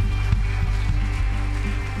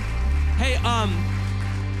 Hey,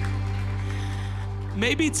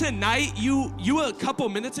 maybe tonight, you a couple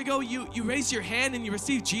minutes ago, you raised your hand and you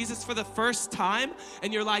received Jesus for the first time,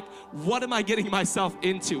 and you're like, what am I getting myself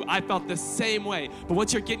into? I felt the same way. But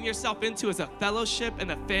what you're getting yourself into is a fellowship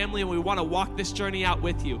and a family, and we want to walk this journey out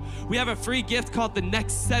with you. We have a free gift called the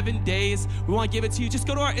Next 7 Days. We want to give it to you. Just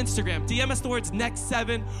go to our Instagram, DM us the words Next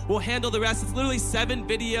 7. We'll handle the rest. It's literally 7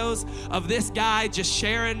 videos of this guy just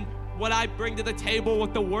sharing what I bring to the table,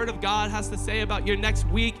 what the Word of God has to say about your next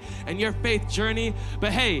week and your faith journey.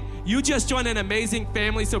 But hey, you just joined an amazing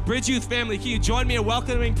family. So Bridge Youth family, can you join me in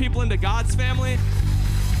welcoming people into God's family?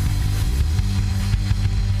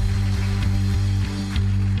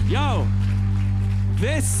 Yo,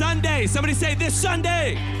 this Sunday, somebody say this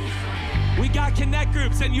Sunday, we got Connect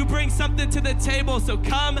Groups and you bring something to the table. So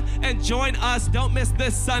come and join us. Don't miss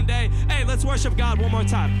this Sunday. Hey, let's worship God one more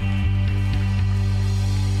time.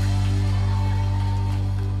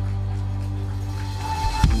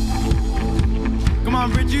 Come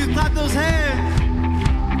on, Bridge Youth, clap those hands.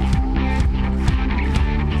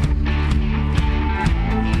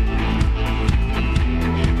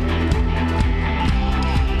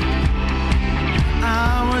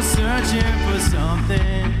 I was searching for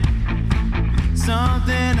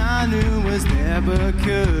something I knew was there but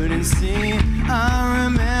couldn't see. I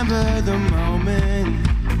remember the moment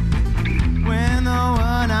when the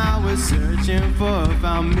one I was searching for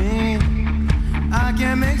found me. I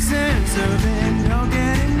can't make sense of it, no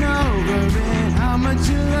getting over it. How much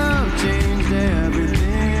your love changed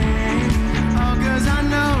everything. Oh, 'cause I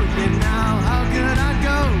know you now. How could I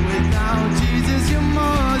go without Jesus? You're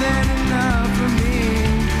more than enough for me.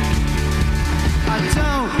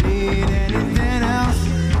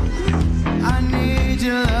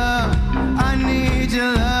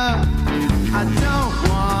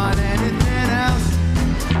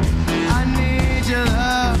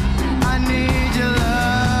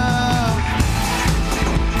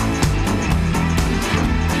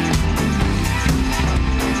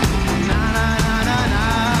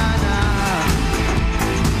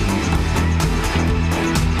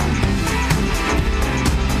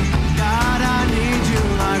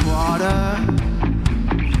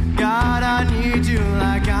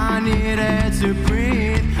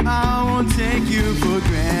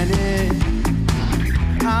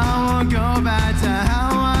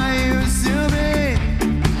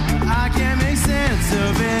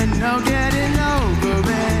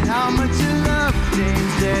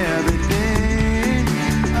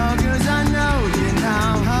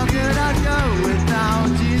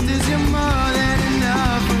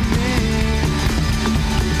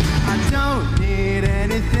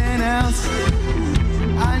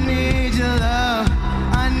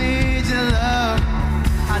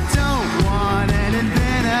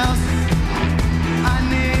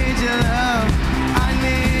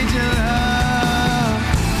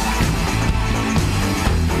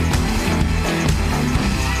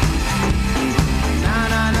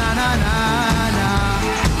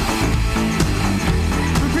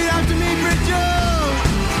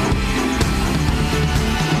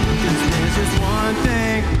 there's just one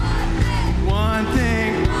thing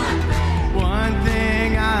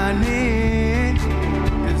I need.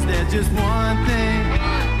 'Cause there's just one thing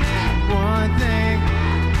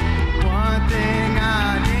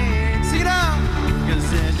I need. Sing it out. 'Cause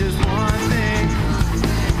there's just one thing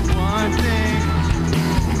I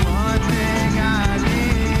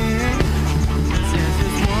need. 'Cause there's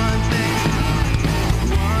just one thing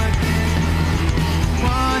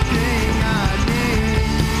I need.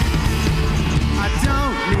 I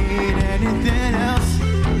don't need anything else.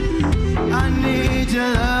 I need your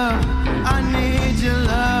love. I need your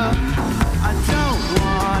love. I don't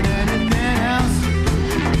want anything else.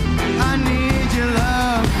 I need your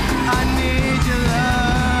love. I need your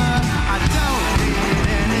love. I don't need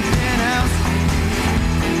anything else.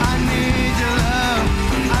 I need your love.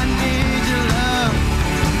 I need your love.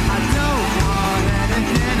 I don't want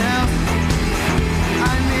anything else.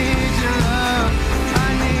 I need your love. I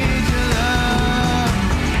need your love.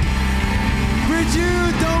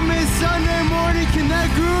 Bridget, don't miss Sunday morning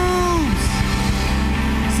Connect Groups.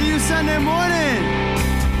 See you Sunday morning.